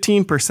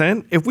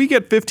 15%. If we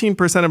get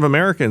 15% of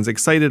Americans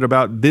excited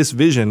about this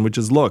vision, which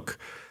is, look,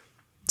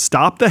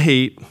 stop the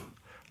hate.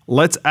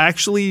 Let's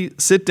actually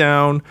sit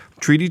down,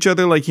 treat each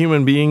other like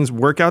human beings,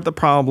 work out the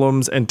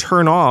problems, and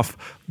turn off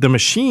the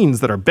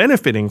machines that are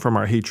benefiting from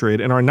our hatred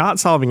and are not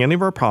solving any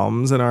of our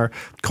problems and are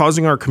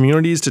causing our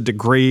communities to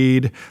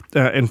degrade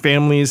and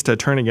families to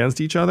turn against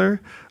each other.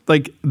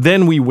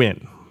 Then we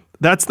win.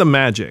 That's the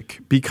magic,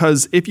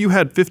 because if you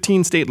had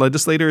 15 state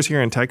legislators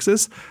here in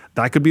Texas,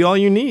 that could be all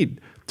you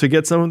need to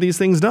get some of these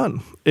things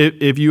done.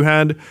 If you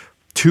had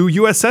 2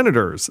 U.S.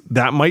 senators,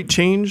 that might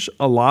change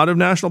a lot of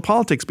national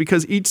politics,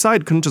 because each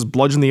side couldn't just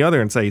bludgeon the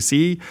other and say,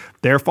 see,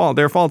 their fault.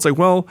 It's like,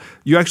 well,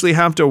 you actually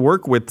have to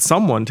work with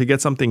someone to get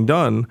something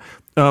done.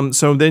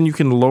 So then you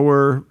can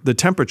lower the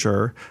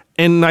temperature.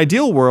 In an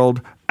ideal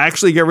world,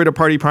 actually get rid of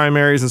party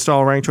primaries,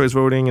 install ranked choice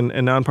voting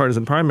and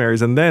nonpartisan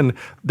primaries, and then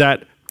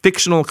that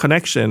fictional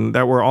connection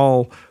that we're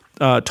all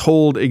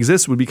told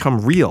exists would become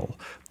real.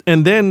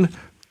 And then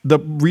the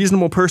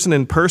reasonable person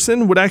in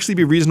person would actually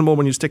be reasonable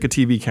when you stick a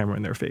TV camera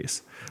in their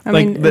face.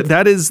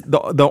 That is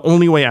the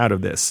only way out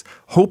of this.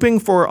 Hoping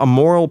for a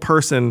moral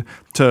person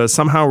to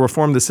somehow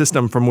reform the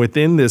system from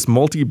within this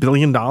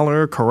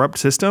multi-billion-dollar corrupt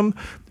system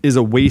is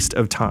a waste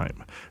of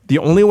time. The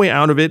only way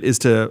out of it is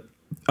to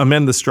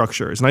amend the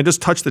structures. And I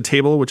just touched the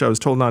table, which I was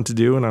told not to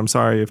do, and I'm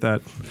sorry if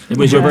that... It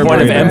was your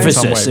point of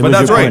emphasis. But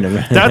that's right.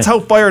 That's how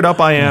fired up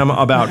I am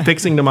about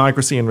fixing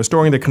democracy and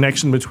restoring the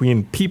connection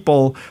between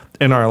people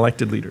and our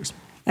elected leaders.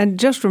 And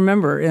just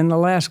remember, in the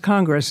last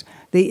Congress,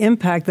 the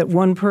impact that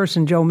one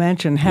person, Joe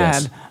Manchin,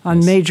 had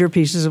on major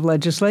pieces of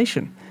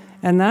legislation.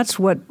 And that's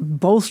what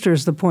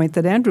bolsters the point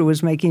that Andrew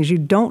was making, is you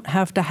don't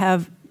have to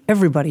have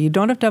everybody. You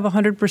don't have to have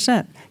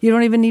 100%. You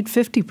don't even need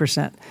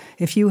 50%.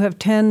 If you have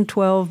 10,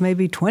 12,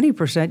 maybe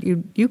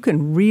 20%, you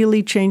can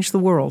really change the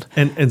world.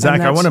 And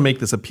Zach, I want to make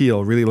this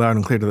appeal really loud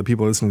and clear to the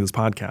people listening to this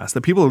podcast.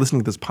 The people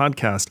listening to this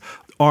podcast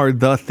are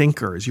the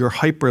thinkers. You're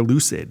hyper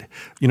lucid.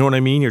 You know what I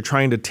mean? You're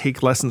trying to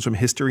take lessons from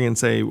history and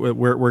say,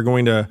 we're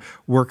going to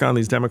work on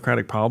these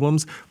democratic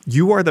problems.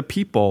 You are the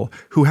people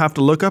who have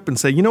to look up and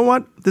say, you know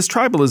what? This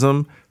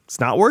tribalism It's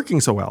not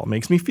working so well. It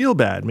makes me feel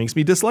bad, makes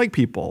me dislike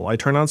people. I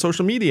turn on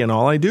social media and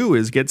all I do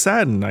is get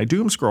saddened. I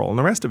doom scroll and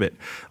the rest of it.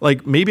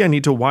 Like maybe I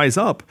need to wise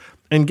up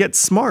and get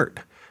smart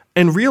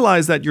and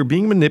realize that you're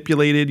being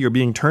manipulated. You're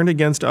being turned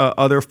against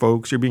other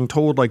folks. You're being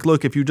told like,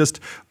 look, if you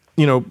just,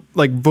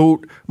 like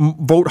vote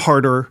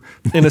harder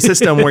in a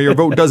system where your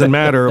vote doesn't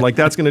matter, like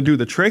that's going to do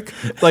the trick.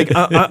 Like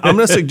I'm going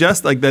to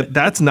suggest like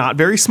that's not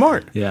very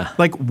smart. Yeah.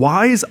 Like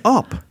wise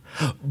up.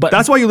 But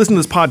that's why you listen to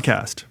this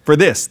podcast, for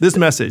this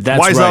message. That's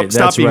Wise right, up,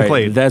 stop being right,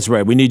 played. That's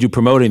right. We need you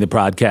promoting the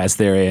podcast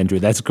there, Andrew.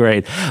 That's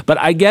great. But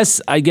I guess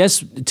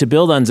to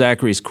build on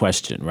Zachary's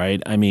question, right?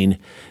 I mean,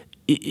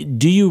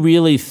 do you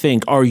really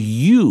think, are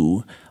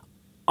you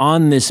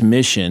on this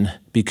mission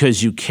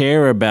because you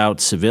care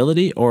about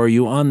civility, or are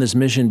you on this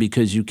mission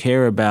because you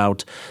care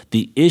about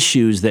the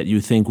issues that you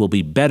think will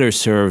be better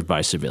served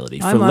by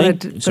civility? I'm on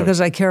it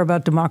because I care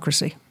about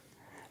democracy.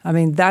 I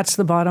mean, that's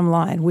the bottom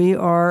line. We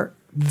are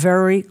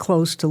very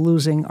close to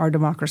losing our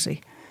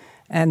democracy.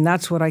 And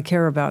that's what I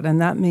care about.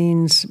 And that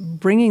means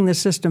bringing the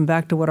system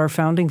back to what our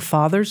founding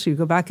fathers, you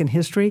go back in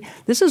history,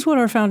 this is what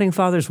our founding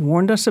fathers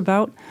warned us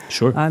about.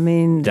 Sure. I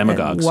mean,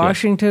 demagogues,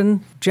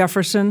 Washington,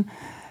 Jefferson,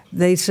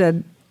 they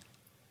said,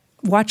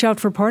 watch out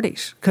for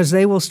parties because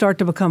they will start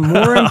to become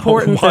more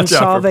important than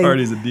solving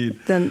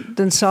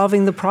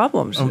the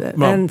problems.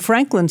 And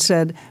Franklin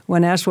said,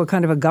 when asked what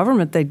kind of a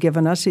government they'd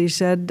given us, he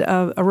said,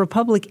 a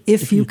republic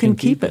if you can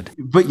keep it.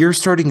 But you're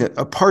starting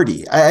a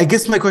party. I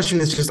guess my question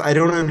is just, I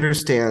don't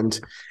understand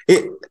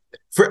it.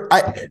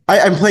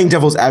 I'm playing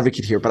devil's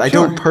advocate here, but I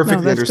don't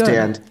perfectly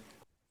understand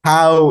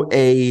how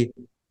a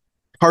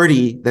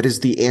party that is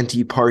the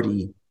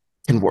anti-party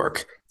can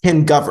work,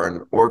 can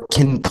govern, or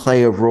can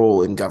play a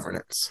role in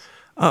governance.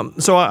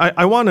 So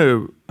I want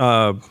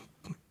to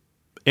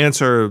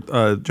answer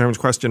Jeremy's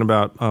question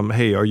about,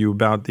 hey, are you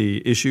about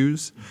the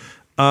issues?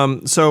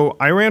 So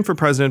I ran for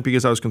president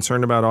because I was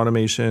concerned about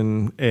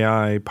automation,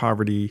 AI,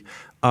 poverty.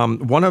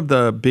 One of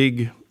the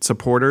big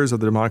supporters of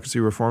the democracy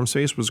reform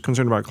space was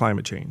concerned about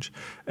climate change.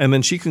 And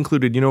then she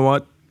concluded, you know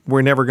what?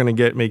 We're never going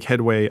to make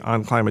headway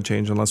on climate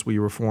change unless we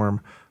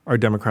reform our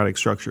democratic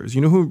structures.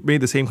 You know who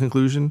made the same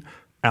conclusion?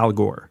 Al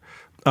Gore.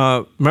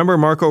 Remember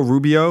Marco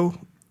Rubio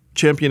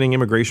championing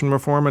immigration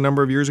reform a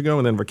number of years ago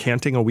and then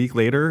recanting a week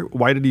later?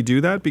 Why did he do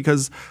that?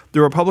 Because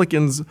the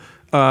Republicans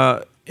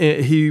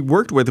he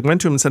worked with went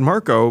to him and said,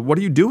 Marco, what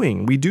are you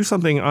doing? We do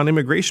something on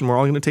immigration, we're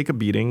all going to take a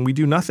beating. We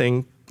do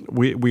nothing,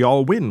 we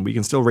all win. We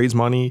can still raise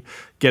money,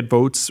 get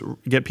votes,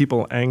 get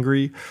people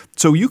angry.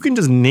 So you can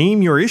just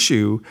name your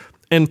issue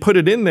and put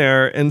it in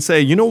there and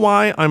say, you know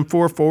why I'm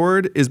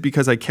forward is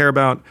because I care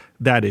about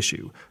that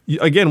issue.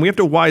 Again, we have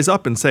to wise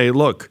up and say,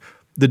 look,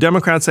 the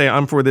Democrats say,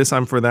 I'm for this,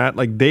 I'm for that.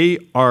 Like they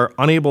are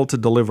unable to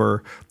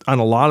deliver on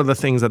a lot of the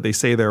things that they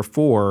say they're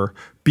for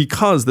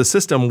because the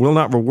system will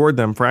not reward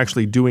them for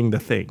actually doing the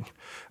thing.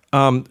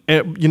 And,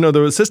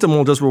 the system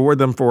will just reward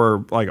them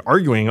for like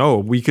arguing, oh,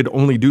 we could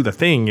only do the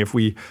thing if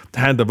we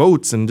had the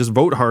votes and just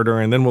vote harder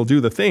and then we'll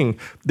do the thing.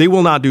 They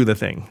will not do the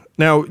thing.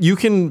 Now, you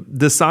can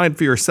decide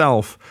for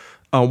yourself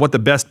what the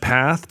best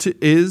path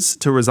is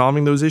to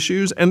resolving those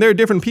issues. And there are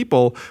different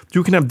people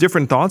who can have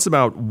different thoughts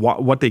about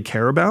what they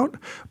care about.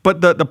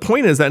 But the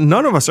point is that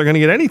none of us are going to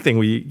get anything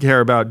we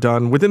care about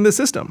done within the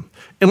system.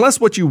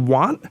 Unless what you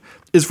want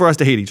is for us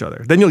to hate each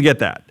other. Then you'll get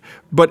that.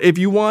 But if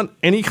you want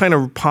any kind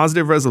of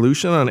positive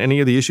resolution on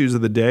any of the issues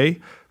of the day,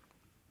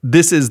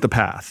 this is the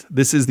path.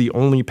 This is the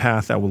only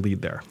path that will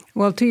lead there.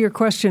 Well, to your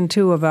question,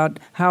 too, about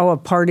how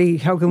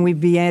can we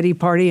be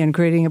anti-party and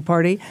creating a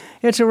party?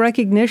 It's a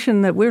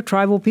recognition that we're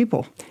tribal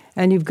people,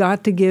 and you've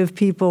got to give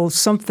people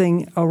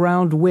something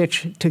around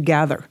which to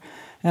gather.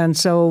 And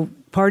so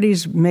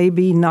parties may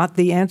be not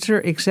the answer,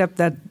 except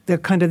that they're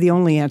kind of the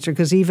only answer,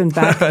 because even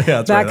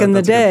back in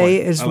the day,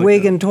 it's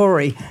Whig and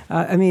Tory.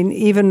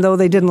 Even though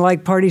they didn't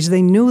like parties,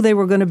 they knew they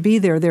were going to be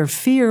there. Their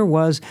fear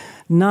was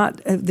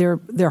not,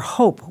 their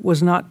hope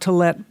was not to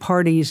let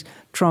parties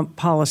trump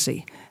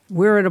policy.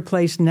 We're at a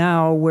place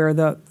now where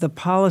the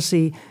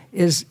policy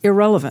is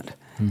irrelevant.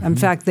 Mm-hmm. In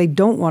fact, they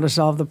don't want to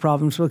solve the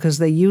problems because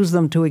they use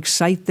them to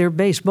excite their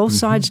base. Both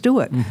sides do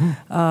it.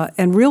 Mm-hmm.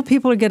 And real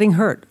people are getting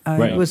hurt.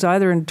 It was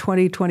either in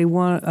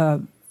 2001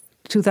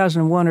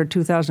 or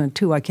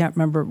 2002, I can't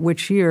remember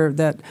which year,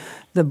 that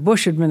the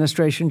Bush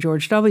administration,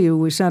 George W.,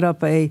 we sent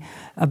up a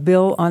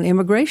bill on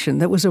immigration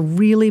that was a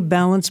really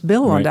balanced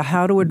bill onto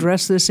how to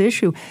address this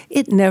issue.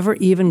 It never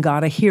even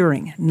got a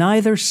hearing.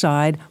 Neither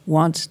side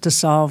wants to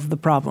solve the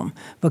problem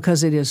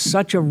because it is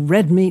such a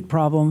red meat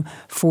problem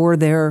for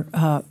their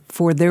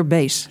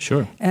base.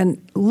 Sure.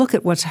 And look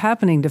at what's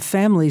happening to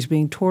families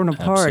being torn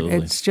apart. Absolutely.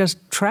 It's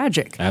just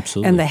tragic.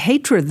 Absolutely. And the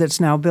hatred that's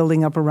now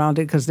building up around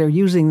it because they're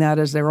using that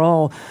as they're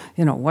all,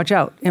 watch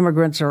out,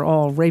 immigrants are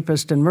all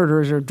rapists and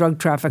murderers or drug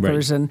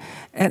traffickers. And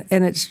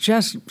it's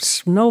just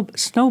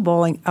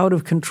snowballing out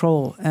of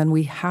control. And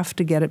we have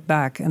to get it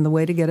back. And the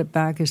way to get it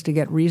back is to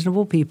get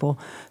reasonable people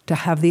to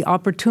have the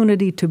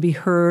opportunity to be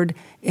heard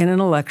in an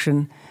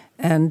election.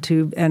 And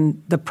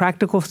the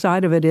practical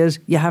side of it is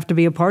you have to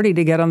be a party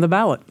to get on the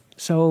ballot.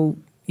 So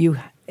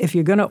if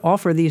you're going to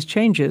offer these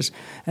changes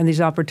and these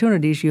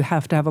opportunities, you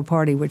have to have a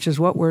party, which is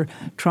what we're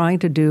trying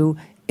to do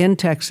in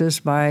Texas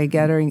by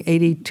gathering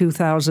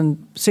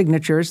 82,000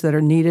 signatures that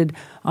are needed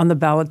on the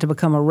ballot to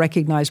become a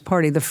recognized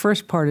party. The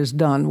first part is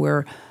done.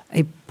 We're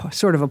a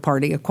sort of a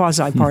party, a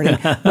quasi-party,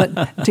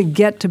 but to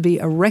get to be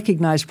a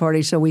recognized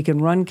party so we can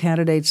run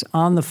candidates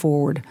on the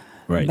forward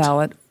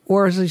ballot.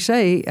 Or, as I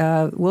say,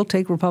 we'll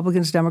take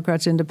Republicans,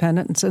 Democrats,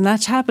 Independents, and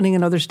that's happening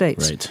in other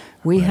states.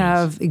 We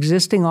have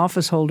existing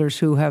office holders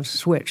who have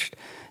switched.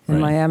 In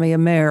Miami, a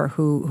mayor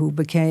who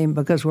became,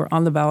 because we're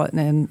on the ballot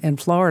in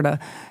Florida,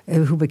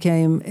 who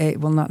became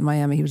not in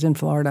Miami, he was in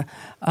Florida,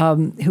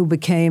 who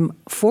became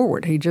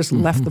forward. He just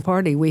left the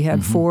party. We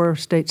had 4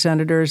 state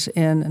senators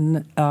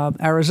in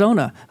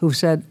Arizona who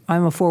said,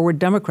 I'm a forward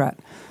Democrat.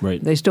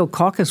 They still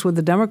caucus with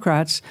the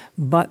Democrats,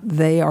 but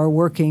they are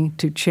working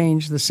to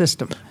change the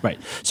system.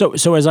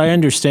 So as I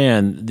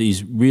understand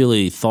these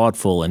really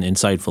thoughtful and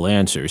insightful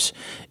answers,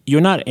 you're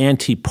not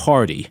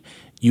anti-party.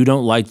 You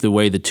don't like the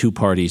way the two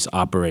parties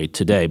operate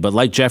today. But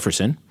like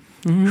Jefferson,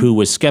 who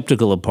was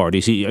skeptical of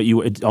parties,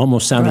 it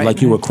almost sounded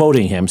like you were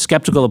quoting him,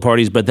 skeptical of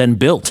parties, but then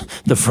built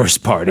the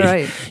first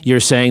party. You're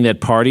saying that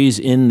parties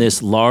in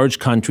this large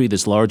country,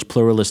 this large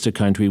pluralistic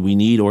country, we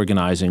need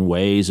organizing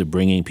ways of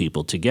bringing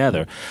people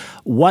together.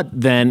 What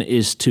then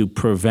is to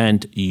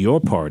prevent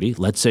your party,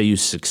 let's say you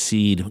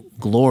succeed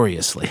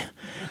gloriously,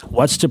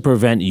 what's to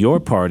prevent your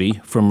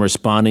party from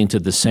responding to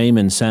the same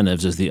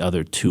incentives as the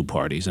other two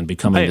parties and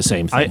becoming the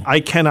same thing? I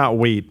cannot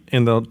wait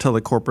until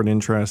the corporate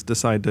interests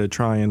decide to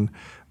try and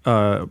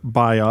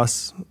buy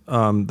us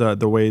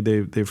the way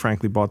they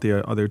frankly bought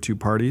the other two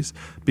parties,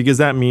 because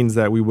that means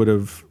that we would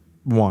have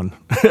won.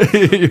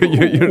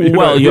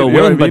 You'll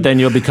win, but then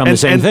you'll become the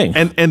same thing.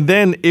 And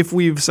then if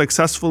we've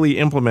successfully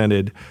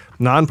implemented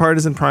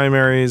nonpartisan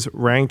primaries,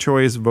 ranked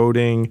choice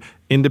voting,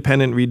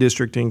 independent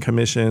redistricting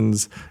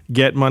commissions,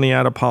 get money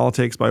out of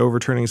politics by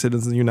overturning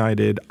Citizens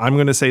United. I'm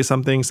going to say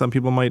something some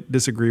people might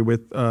disagree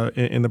with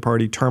in the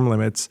party, term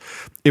limits.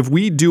 If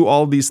we do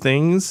all these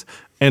things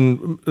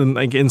and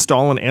like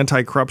install an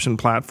anti-corruption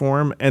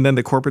platform, and then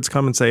the corporates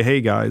come and say,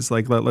 "Hey guys,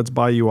 like let's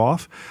buy you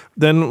off,"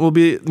 then we'll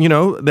be,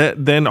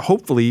 then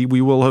hopefully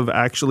we will have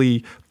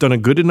actually done a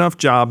good enough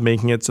job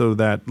making it so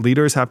that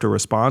leaders have to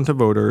respond to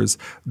voters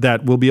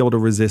that we'll be able to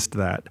resist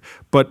that.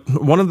 But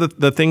one of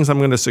the things I'm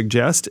going to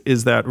suggest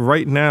is that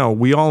right now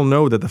we all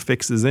know that the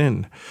fix is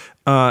in,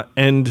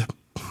 and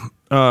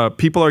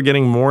people are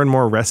getting more and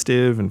more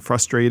restive and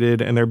frustrated,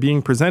 and they're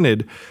being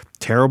presented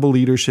terrible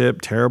leadership,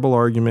 terrible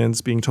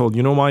arguments, being told,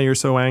 you know why you're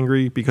so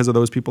angry? Because of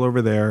those people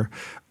over there.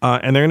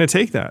 And they're going to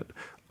take that.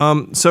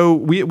 So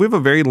we have a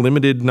very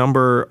limited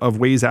number of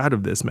ways out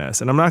of this mess.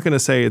 And I'm not going to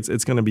say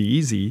it's going to be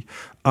easy,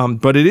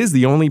 but it is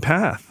the only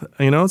path.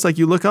 It's like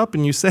you look up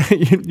and you say,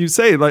 is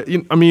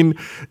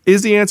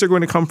the answer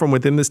going to come from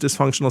within this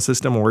dysfunctional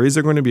system, or is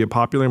there going to be a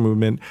popular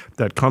movement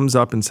that comes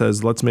up and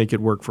says, let's make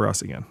it work for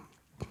us again?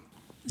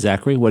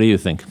 Zachary, what do you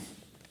think?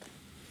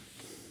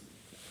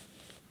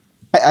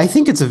 I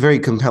think it's a very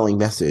compelling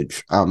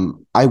message.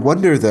 I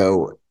wonder,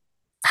 though,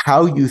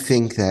 how you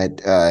think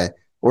that,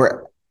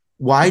 or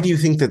why do you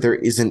think that there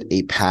isn't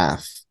a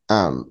path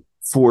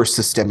for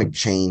systemic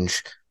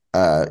change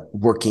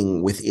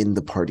working within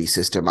the party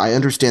system? I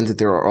understand that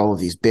there are all of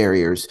these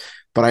barriers,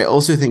 but I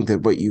also think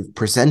that what you've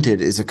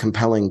presented is a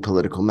compelling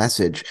political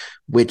message,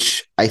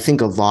 which I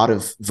think a lot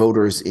of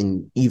voters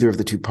in either of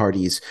the two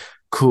parties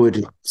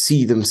could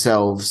see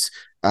themselves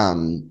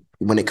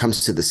when it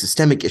comes to the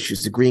systemic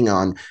issues agreeing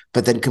on,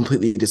 but then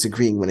completely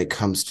disagreeing when it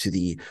comes to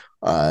the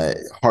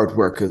hard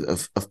work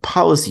of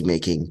policy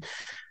making.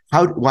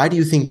 Why do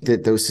you think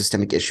that those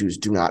systemic issues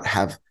do not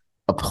have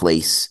a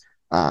place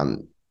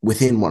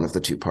within one of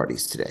the two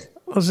parties today?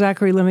 Well,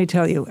 Zachary, let me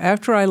tell you,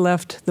 after I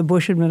left the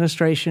Bush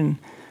administration,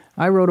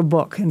 I wrote a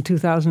book in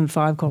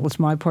 2005 called It's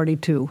My Party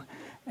Too.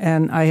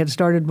 And I had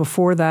started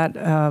before that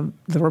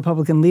the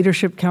Republican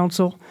Leadership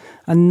Council,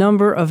 a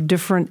number of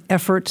different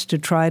efforts to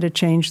try to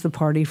change the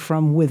party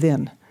from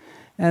within.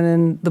 And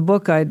in the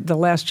book, the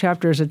last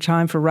chapter is a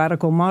chime for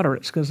radical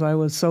moderates, because I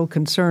was so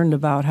concerned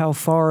about how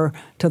far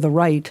to the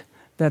right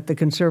that the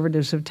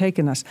conservatives have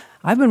taken us.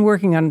 I've been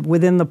working on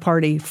within the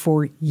party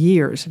for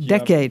years,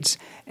 decades,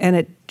 and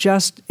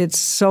it's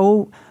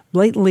so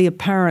blatantly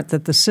apparent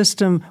that the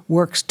system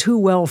works too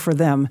well for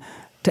them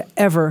to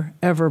ever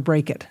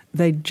break it.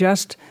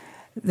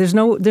 There's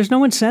no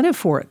incentive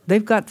for it.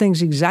 They've got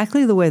things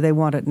exactly the way they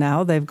want it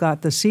now. They've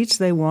got the seats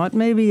they want.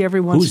 Maybe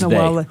every once in a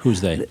while.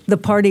 Who's they? The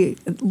party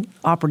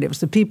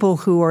operatives, the people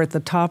who are at the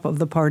top of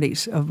the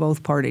parties, of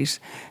both parties.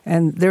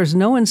 And there's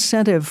no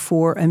incentive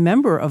for a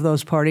member of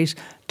those parties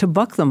to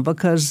buck them,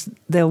 because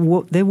they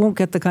won't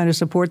get the kind of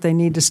support they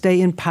need to stay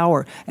in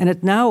power. And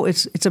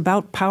it's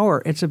about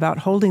power. It's about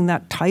holding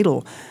that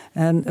title.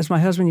 And as my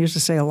husband used to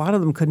say, a lot of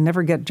them could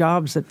never get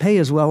jobs that pay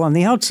as well on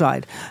the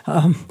outside.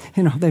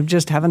 They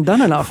just haven't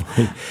done enough.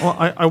 Well,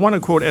 I want to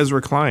quote Ezra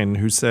Klein,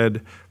 who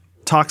said,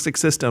 "Toxic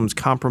systems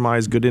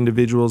compromise good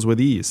individuals with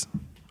ease."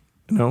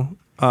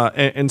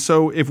 And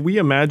so if we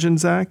imagine,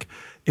 Zach,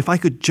 if I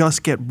could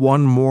just get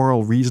one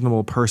moral,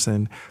 reasonable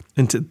person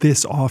into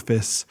this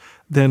office,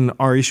 then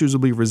our issues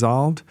will be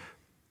resolved.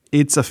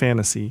 It's a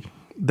fantasy.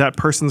 That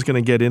person's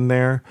going to get in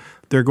there.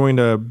 They're going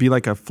to be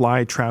like a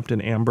fly trapped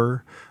in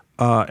amber.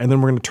 And then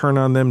we're going to turn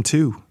on them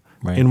too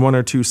in 1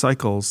 or 2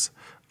 cycles.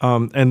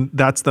 And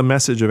that's the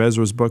message of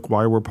Ezra's book,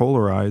 Why We're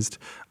Polarized.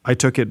 I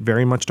took it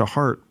very much to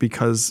heart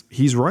because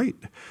he's right.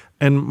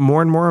 And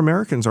more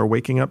Americans are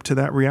waking up to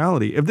that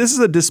reality. If this is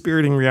a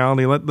dispiriting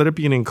reality, let it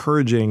be an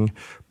encouraging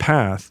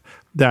path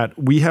that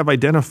we have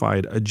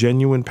identified a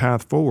genuine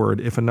path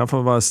forward. If enough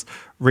of us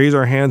raise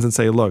our hands and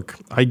say, look,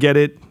 I get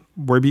it.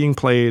 We're being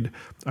played.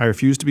 I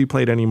refuse to be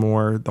played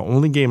anymore. The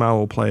only game I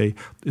will play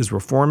is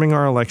reforming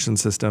our election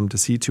system to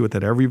see to it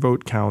that every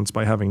vote counts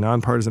by having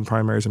nonpartisan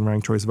primaries and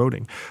ranked choice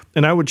voting.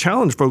 And I would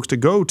challenge folks to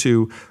go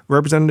to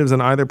representatives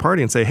in either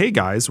party and say, hey,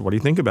 guys, what do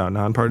you think about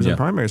nonpartisan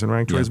primaries and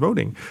ranked choice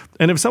voting?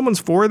 And if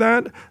someone's for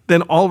that,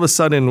 then all of a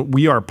sudden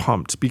we are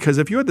pumped. Because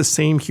if you had the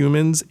same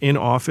humans in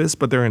office,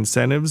 but their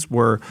incentives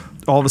were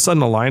all of a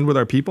sudden aligned with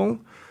our people,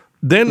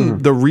 then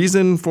the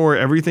reason for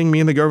everything me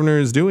and the governor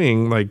is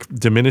doing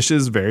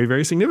diminishes very,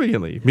 very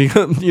significantly.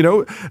 Because,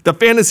 the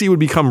fantasy would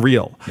become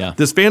real. Yeah.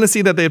 This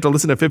fantasy that they have to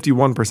listen to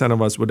 51%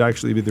 of us would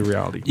actually be the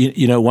reality.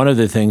 One of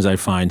the things I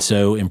find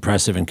so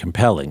impressive and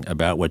compelling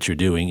about what you're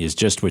doing is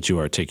just what you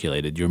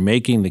articulated. You're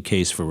making the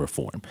case for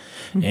reform.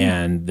 Mm-hmm.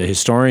 And the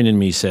historian in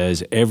me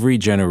says every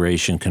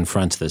generation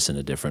confronts this in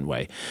a different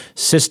way.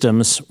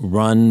 Systems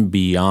run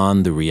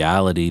beyond the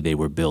reality they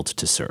were built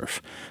to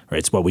serve. Right?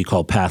 It's what we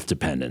call path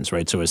dependence,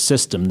 right? So a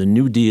system, the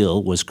New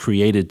Deal was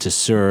created to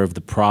serve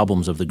the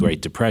problems of the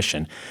Great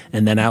Depression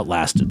and then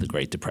outlasted the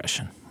Great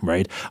Depression,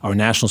 right? Our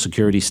national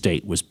security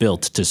state was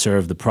built to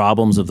serve the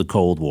problems of the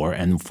Cold War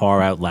and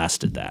far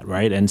outlasted that,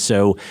 right? And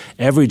so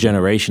every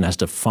generation has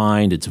to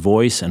find its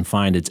voice and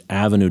find its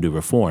avenue to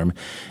reform.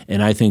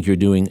 And I think you're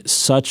doing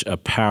such a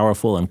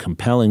powerful and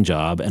compelling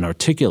job, an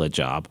articulate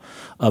job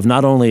of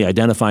not only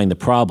identifying the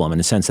problem, in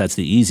a sense that's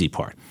the easy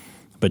part,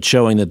 but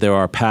showing that there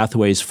are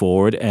pathways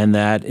forward and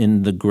that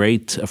in the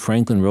great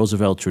Franklin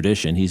Roosevelt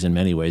tradition, he's in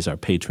many ways our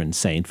patron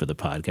saint for the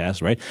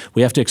podcast, right?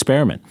 We have to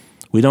experiment.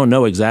 We don't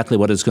know exactly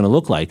what it's going to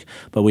look like,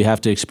 but we have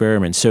to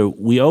experiment. So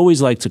we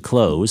always like to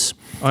close.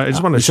 I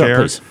just want to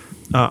share,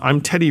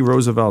 I'm Teddy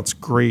Roosevelt's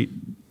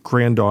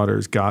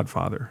great-granddaughter's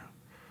godfather.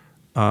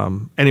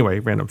 Anyway,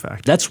 random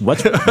fact. That's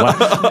what.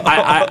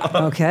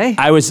 Okay.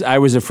 I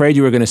was afraid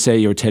you were going to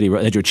say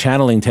that you're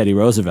channeling Teddy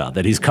Roosevelt,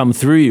 that he's come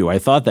through you. I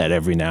thought that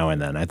every now and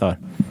then. I thought.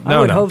 I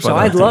would hope so.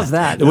 I'd love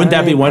that. Wouldn't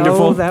that be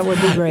wonderful? Oh, that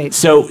would be great.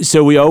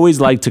 So we always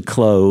like to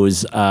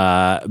close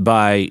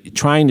by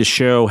trying to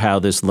show how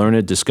this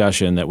learned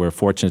discussion that we're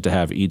fortunate to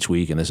have each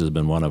week, and this has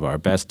been one of our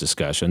best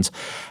discussions,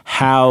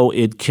 how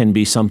it can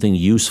be something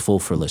useful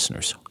for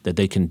listeners, that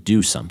they can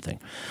do something.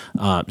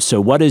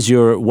 So what is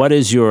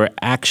your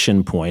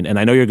action point? And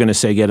I know you're going to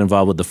say get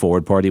involved with the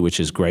Forward Party, which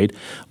is great,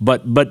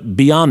 but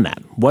beyond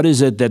that, what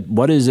is it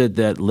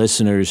that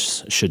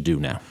listeners should do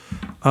now?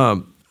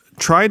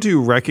 Try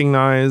to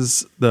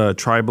recognize the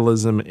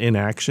tribalism in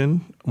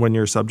action when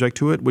you're subject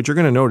to it, which you're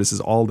going to notice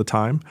is all the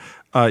time.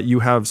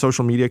 You have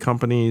social media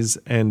companies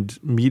and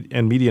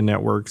media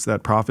networks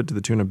that profit to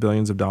the tune of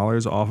billions of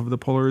dollars off of the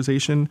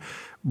polarization.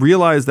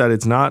 Realize that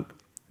it's not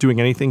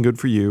doing anything good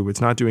for you.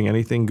 It's not doing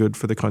anything good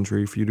for the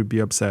country for you to be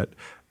upset.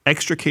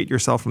 Extricate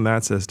yourself from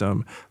that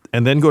system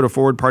and then go to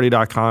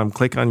forwardparty.com,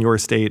 click on your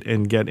state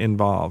and get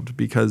involved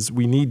because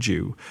we need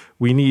you.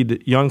 We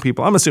need young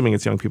people. I'm assuming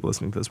it's young people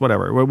listening to this,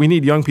 whatever. We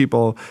need young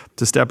people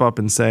to step up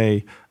and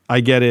say,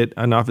 I get it,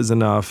 enough is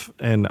enough,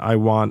 and I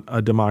want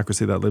a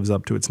democracy that lives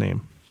up to its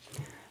name.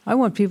 I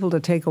want people to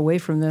take away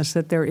from this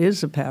that there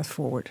is a path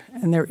forward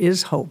and there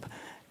is hope.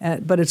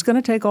 But it's going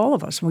to take all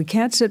of us. We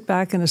can't sit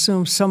back and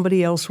assume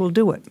somebody else will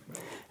do it.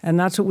 And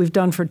that's what we've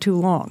done for too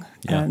long.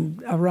 Yeah.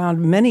 And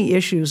around many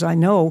issues, I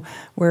know,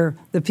 where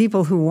the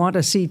people who want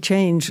to see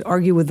change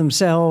argue with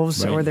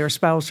themselves or their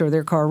spouse or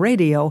their car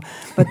radio,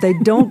 but they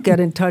don't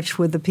get in touch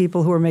with the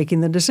people who are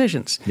making the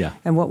decisions. Yeah.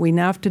 And what we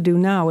have to do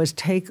now is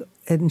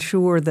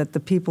ensure that the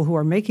people who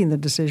are making the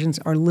decisions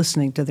are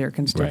listening to their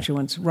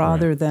constituents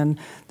rather than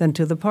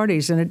to the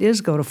parties. And it is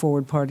go to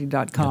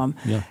forwardparty.com.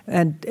 Yeah. Yeah.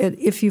 And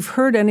if you've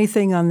heard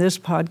anything on this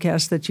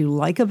podcast that you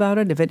like about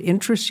it, if it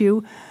interests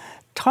you,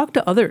 talk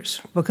to others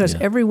because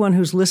everyone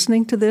who's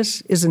listening to this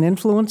is an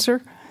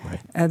influencer.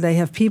 Right. They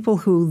have people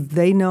who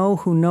they know,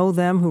 who know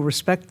them, who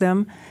respect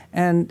them.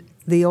 And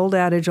the old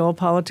adage, all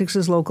politics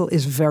is local,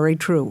 is very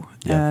true.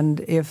 Yeah. And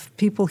if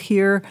people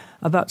hear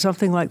about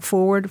something like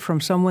Forward from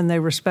someone they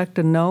respect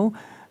and know,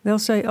 they'll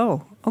say,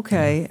 oh,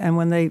 okay. And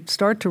when they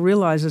start to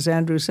realize, as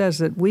Andrew says,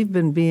 that we've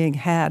been being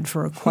had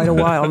for quite a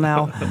while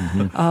now,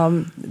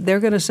 they're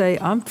going to say,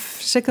 I'm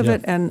sick of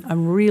it, and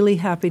I'm really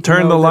happy to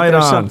turn know the light that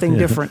there's on. Something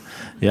different.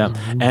 Yeah,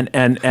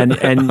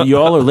 and you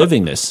all are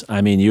living this.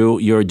 I mean,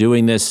 you're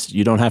doing this.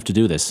 You don't have to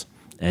do this.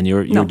 And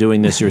you're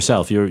doing this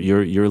yourself.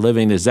 You're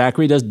living this.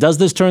 Zachary, does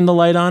this turn the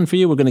light on for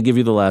you? We're going to give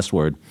you the last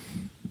word.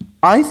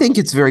 I think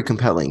it's very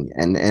compelling,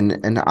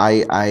 and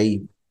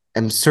I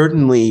am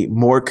certainly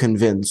more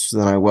convinced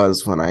than I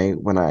was when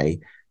I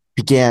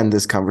began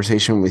this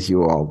conversation with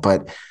you all.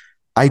 But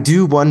I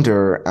do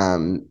wonder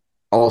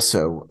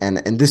also, and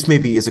this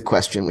maybe is a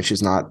question which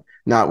is not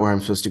where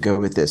I'm supposed to go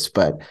with this,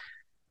 but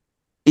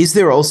is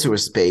there also a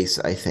space,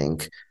 I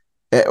think,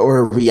 or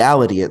a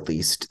reality at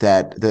least,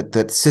 that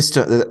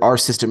our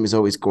system is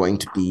always going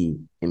to be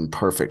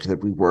imperfect,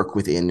 that we work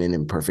within an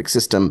imperfect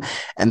system,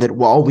 and that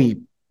while we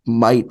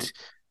might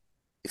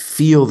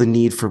feel the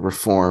need for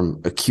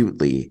reform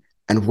acutely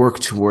and work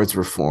towards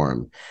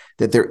reform,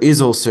 that there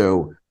is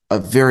also a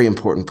very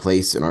important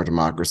place in our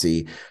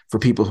democracy for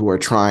people who are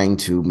trying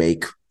to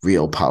make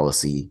real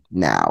policy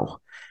now.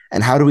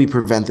 And how do we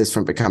prevent this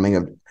from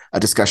becoming a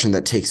discussion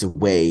that takes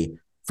away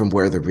from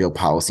where the real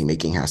policy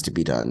making has to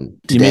be done?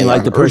 Do you mean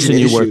like the person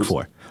you work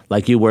for?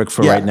 Like you work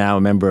for right now,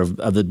 a member of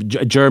the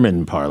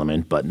German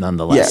parliament, but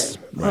nonetheless.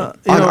 Yeah.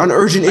 Right. On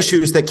urgent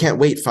issues that can't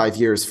wait 5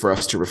 years for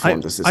us to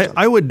reform the system.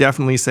 I would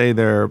definitely say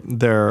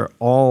they're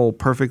all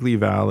perfectly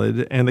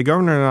valid. And the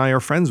governor and I are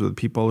friends with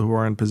people who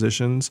are in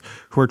positions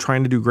who are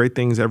trying to do great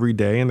things every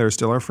day, and they're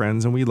still our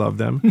friends, and we love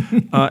them.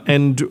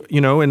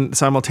 And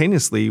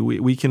simultaneously,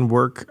 we can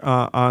work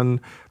on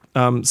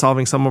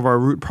solving some of our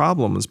root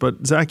problems.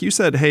 But Zach, you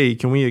said, hey,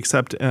 can we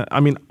accept,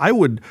 I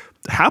would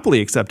happily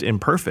accept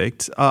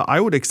imperfect. I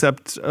would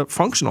accept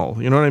functional.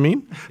 You know what I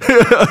mean?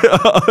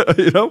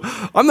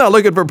 I'm not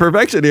looking for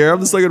perfection here.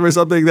 I'm just looking for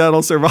something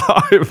that'll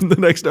survive the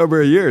next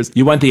number of years.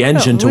 You want the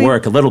engine to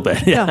work a little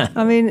bit. Yeah.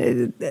 I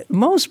mean,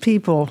 most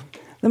people,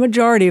 the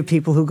majority of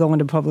people who go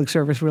into public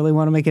service really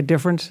want to make a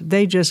difference.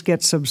 They just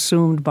get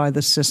subsumed by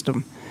the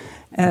system.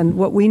 And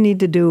what we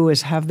need to do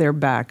is have their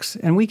backs.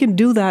 And we can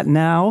do that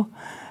now.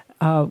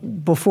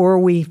 Before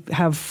we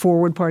have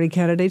forward party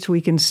candidates,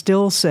 we can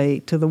still say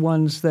to the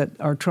ones that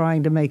are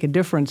trying to make a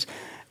difference,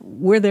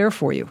 we're there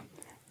for you.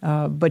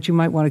 But you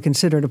might want to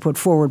consider to put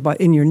forward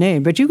in your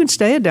name. But you can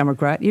stay a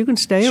Democrat, you can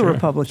stay a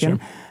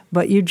Republican,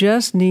 but you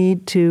just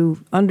need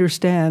to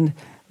understand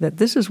that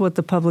this is what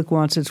the public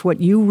wants. It's what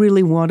you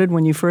really wanted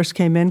when you first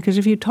came in. Because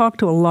if you talk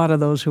to a lot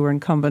of those who are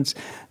incumbents,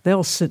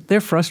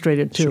 they're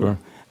frustrated too. Sure.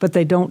 But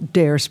they don't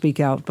dare speak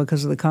out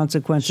because of the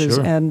consequences.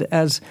 Sure. And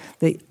as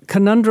the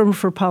conundrum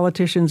for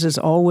politicians is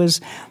always,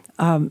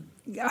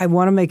 I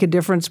want to make a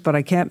difference, but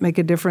I can't make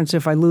a difference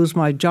if I lose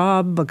my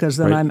job because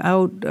then I'm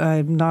out.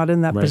 I'm not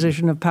in that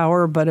position of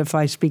power. But if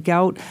I speak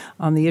out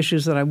on the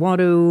issues that I want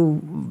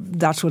to,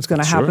 that's what's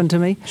going to happen to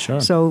me.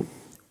 Sure. So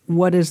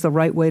what is the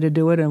right way to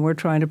do it? And we're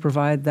trying to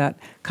provide that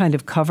kind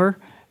of cover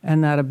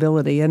and that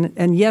ability.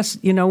 And yes,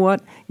 you know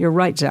what? You're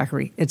right,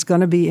 Zachary. It's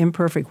going to be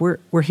imperfect.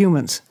 We're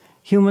humans.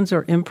 Humans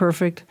are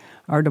imperfect.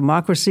 Our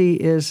democracy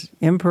is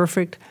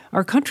imperfect.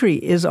 Our country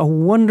is a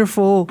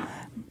wonderful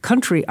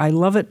country. I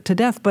love it to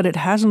death, but it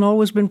hasn't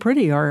always been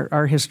pretty,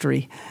 our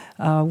history.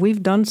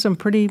 We've done some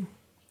pretty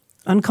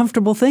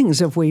uncomfortable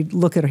things if we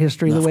look at our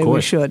history the way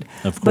we should.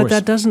 Of course. But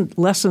that doesn't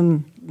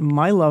lessen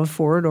my love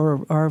for it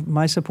or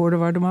my support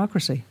of our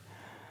democracy.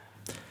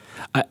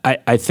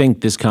 I think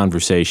this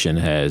conversation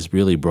has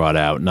really brought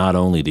out not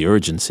only the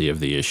urgency of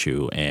the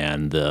issue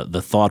and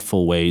the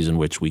thoughtful ways in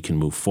which we can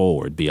move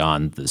forward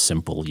beyond the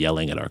simple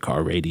yelling at our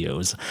car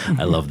radios.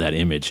 I love that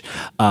image.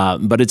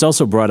 But it's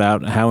also brought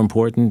out how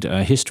important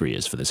history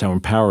is for this, how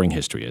empowering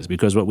history is.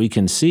 Because what we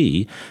can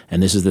see,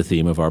 and this is the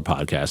theme of our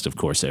podcast, of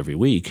course, every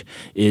week,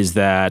 is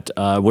that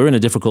we're in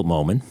a difficult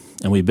moment.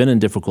 And we've been in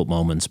difficult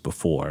moments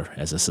before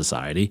as a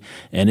society.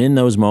 And in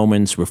those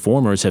moments,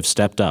 reformers have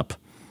stepped up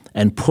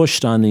and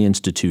pushed on the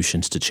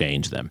institutions to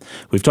change them.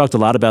 We've talked a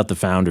lot about the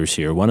founders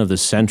here. One of the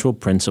central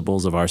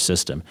principles of our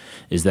system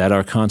is that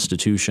our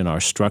Constitution, our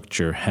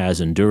structure,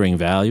 has enduring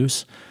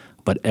values,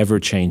 but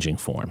ever-changing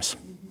forms.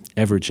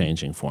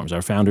 Ever-changing forms.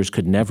 Our founders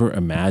could never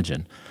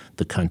imagine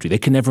the country. They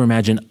could never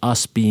imagine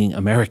us being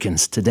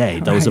Americans today,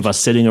 those of us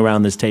sitting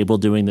around this table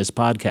doing this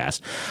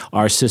podcast.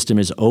 Our system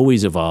is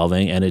always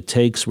evolving, and it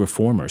takes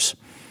reformers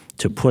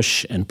to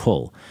push and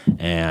pull.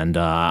 And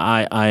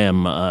I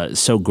am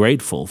so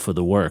grateful for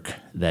the work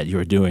that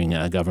you're doing,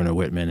 Governor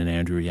Whitman and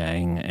Andrew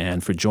Yang,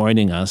 and for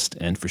joining us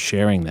and for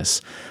sharing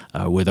this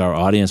with our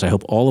audience. I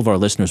hope all of our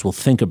listeners will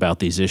think about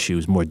these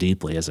issues more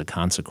deeply as a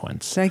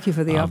consequence. Thank you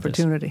for the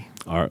opportunity.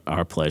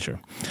 Our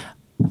pleasure.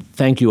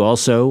 Thank you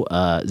also,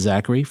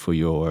 Zachary, for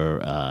your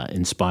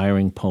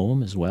inspiring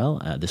poem as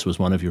well. This was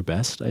one of your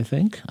best, I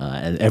think.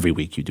 And every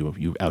week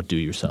you outdo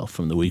yourself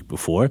from the week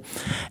before.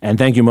 And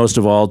thank you most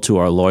of all to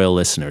our loyal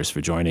listeners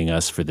for joining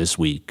us for this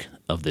week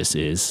of This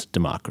Is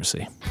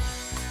Democracy.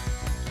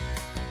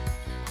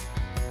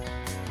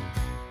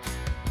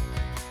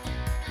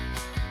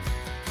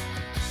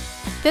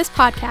 This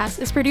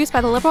podcast is produced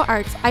by the Liberal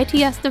Arts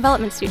ITS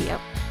Development Studio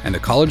and the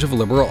College of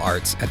Liberal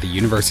Arts at the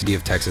University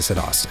of Texas at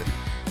Austin.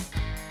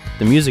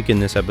 The music in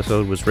this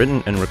episode was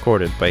written and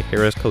recorded by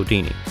Harris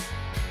Codini.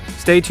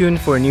 Stay tuned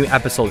for a new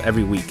episode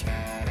every week.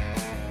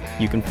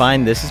 You can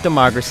find This Is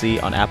Democracy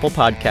on Apple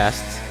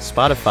Podcasts,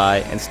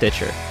 Spotify, and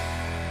Stitcher.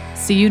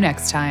 See you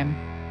next time.